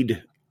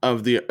seed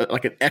of the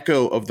like an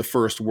echo of the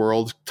first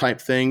world type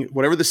thing,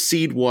 whatever the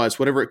seed was,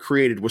 whatever it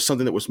created, was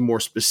something that was more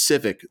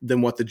specific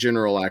than what the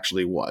general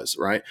actually was,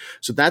 right?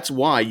 So that's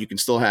why you can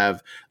still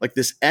have like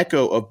this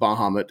echo of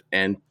Bahamut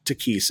and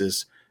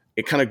Takesis.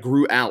 It kind of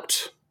grew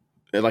out.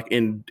 Like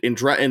in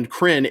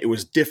Kryn, it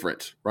was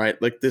different,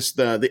 right? Like this,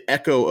 the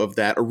echo of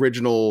that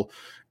original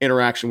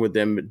interaction with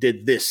them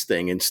did this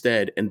thing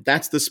instead, and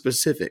that's the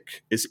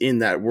specific is in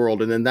that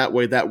world, and then that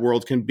way that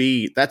world can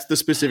be, that's the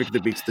specific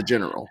that beats the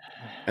general,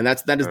 and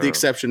that is the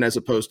exception as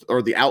opposed to,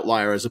 or the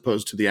outlier as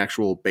opposed to the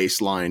actual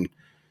baseline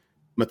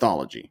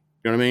mythology.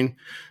 You know what I mean?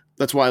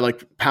 That's why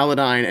like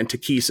Paladin and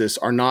Takesis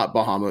are not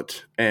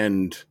Bahamut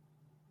and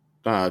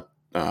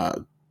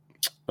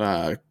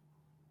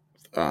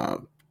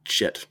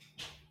shit.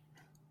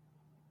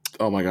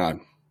 Oh my god.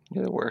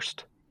 You're the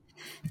worst.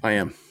 I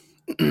am.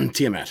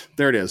 Tiamat.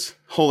 There it is.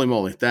 Holy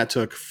moly. That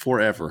took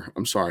forever.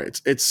 I'm sorry.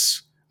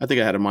 It's I think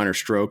I had a minor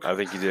stroke. I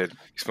think you did. You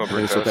smelled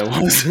That's burnt what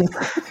toast.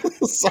 that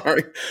was.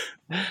 Sorry.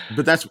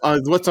 But that's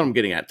what I'm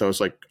getting at though. Is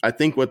like, I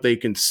think what they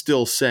can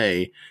still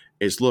say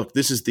is, look,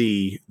 this is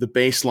the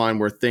baseline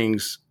where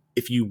things,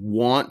 if you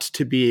want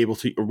to be able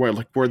to, or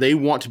where they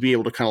want to be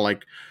able to kind of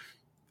like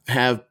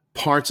have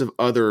parts of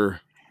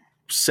other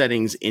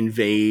settings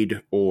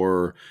invade,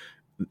 or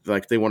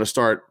like they want to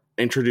start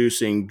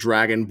introducing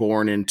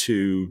Dragonborn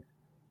into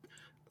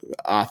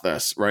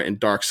Athos, right, in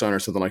Dark Sun or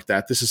something like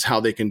that. This is how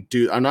they can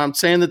do. I'm not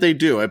saying that they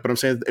do it, but I'm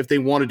saying if they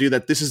want to do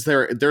that, this is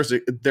their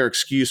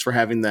excuse for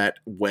having that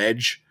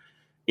wedge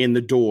in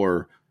the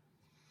door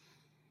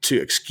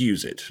to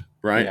excuse it,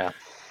 right?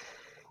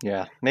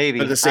 Yeah, maybe.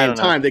 But at the same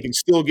time, they can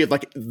still give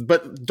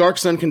but Dark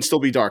Sun can still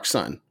be Dark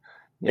Sun.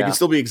 It can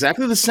still be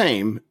exactly the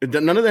same.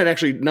 None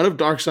of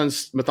Dark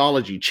Sun's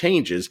mythology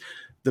changes.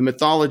 The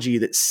mythology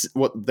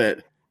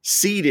that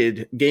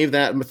seeded gave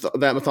that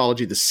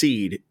mythology the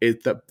seed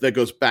that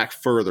goes back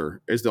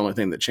further is the only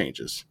thing that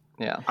changes.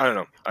 Yeah, I don't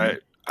know.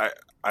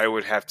 I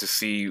would have to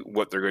see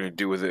what they're going to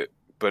do with it.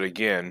 But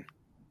again,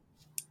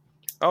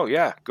 go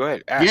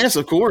ahead. Ask. Yes,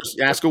 of course.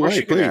 Ask away,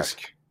 you can please.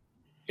 ask.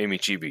 Amy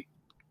Chibi.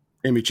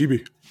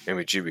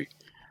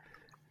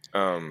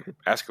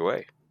 Ask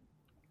away.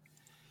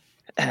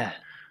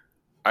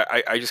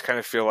 I just kind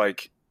of feel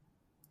like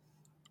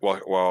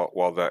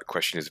while that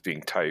question is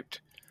being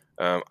typed,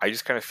 I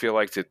just kind of feel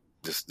like that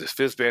this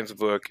Fizban's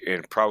book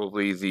and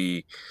probably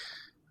the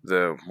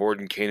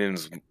Morden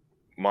Kanan's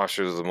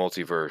Monsters of the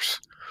Multiverse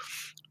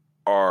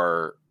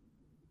are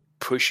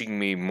pushing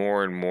me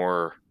more and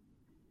more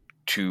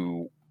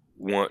to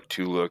want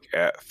to look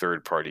at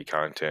third-party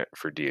content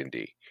for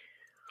D&D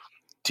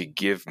to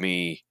give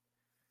me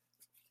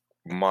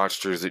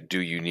monsters that do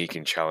unique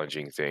and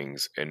challenging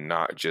things and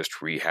not just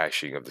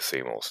rehashing of the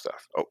same old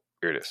stuff. Oh,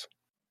 here it is.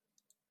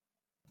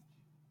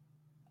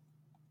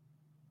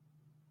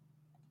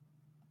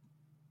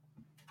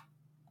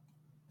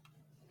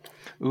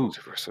 Ooh,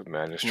 Multiverse of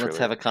Madness let's trailer.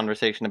 have a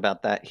conversation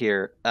about that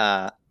here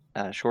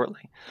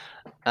shortly.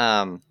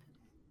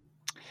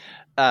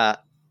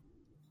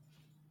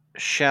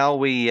 Shall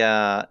we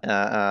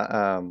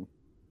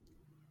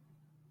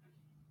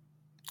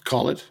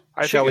call it?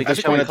 Shall we At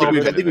this call point, I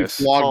think this- we've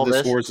flogged call this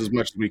this? horse as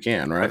much as we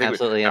can, right?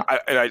 Absolutely,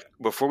 yeah.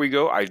 Before we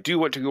go, I do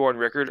want to go on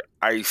record.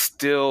 I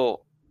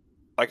still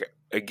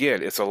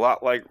again. It's a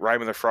lot like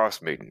Rime of the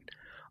Frost Maiden.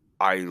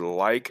 I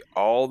like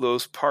all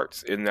those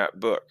parts in that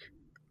book.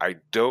 I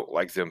don't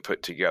like them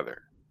put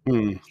together.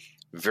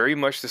 Very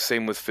much the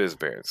same with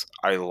Fizban's.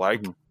 I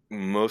like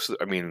most of,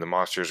 the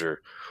monsters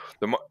are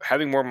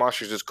having more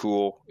monsters is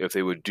cool. If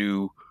they would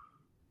do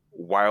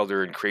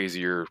wilder and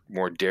crazier,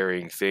 more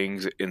daring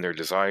things in their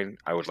design,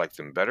 I would like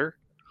them better.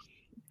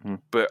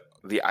 But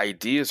the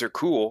ideas are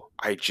cool.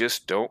 I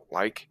just don't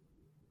like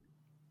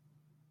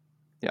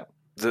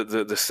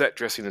the set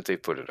dressing that they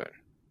put it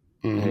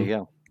in. There you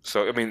go.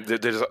 So the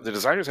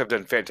designers have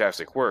done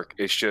fantastic work.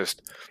 It's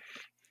just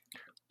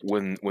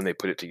when they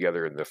put it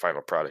together in the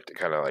final product, it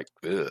kind of like,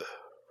 ugh.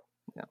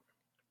 Yeah.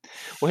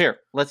 Well, here,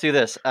 let's do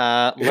this.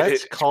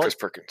 Let's call Chris it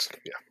Perkins.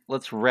 Yeah.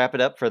 Let's wrap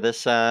it up for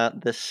this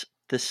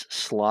this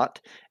slot,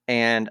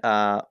 and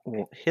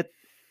we'll hit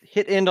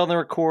end on the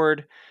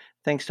record.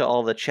 Thanks to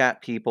all the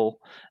chat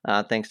people.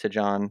 Thanks to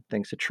John.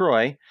 Thanks to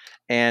Troy,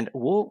 and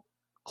we'll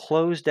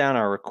close down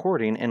our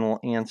recording and we'll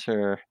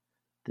answer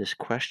this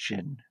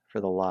question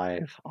for the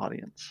live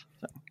audience.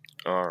 So.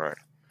 All right.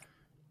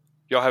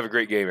 Y'all have a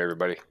great game,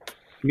 everybody.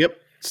 Yep.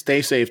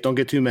 Stay safe. Don't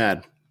get too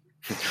mad.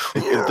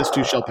 This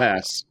too shall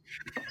pass.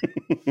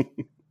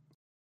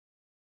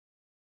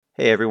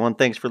 Hey, everyone.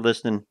 Thanks for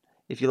listening.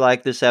 If you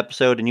like this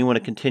episode and you want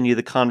to continue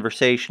the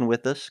conversation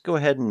with us, go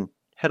ahead and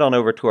head on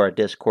over to our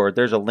Discord.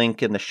 There's a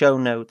link in the show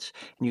notes,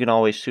 and you can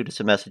always shoot us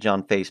a message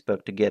on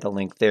Facebook to get a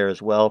link there as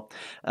well.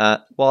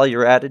 While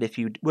you're at it, if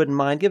you wouldn't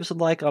mind, give us a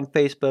like on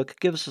Facebook,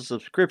 give us a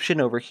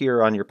subscription over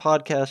here on your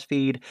podcast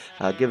feed,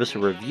 give us a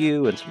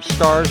review and some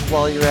stars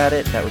while you're at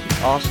it. That would be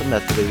awesome.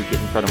 That's the way we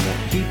get in front of more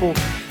people.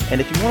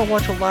 And if you want to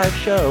watch a live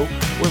show,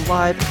 we're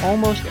live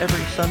almost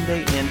every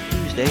Sunday and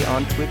Tuesday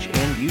on Twitch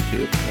and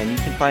YouTube, and you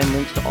can find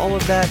links to all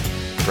of that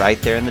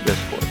right there in the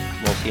Discord.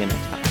 We'll see you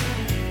next time.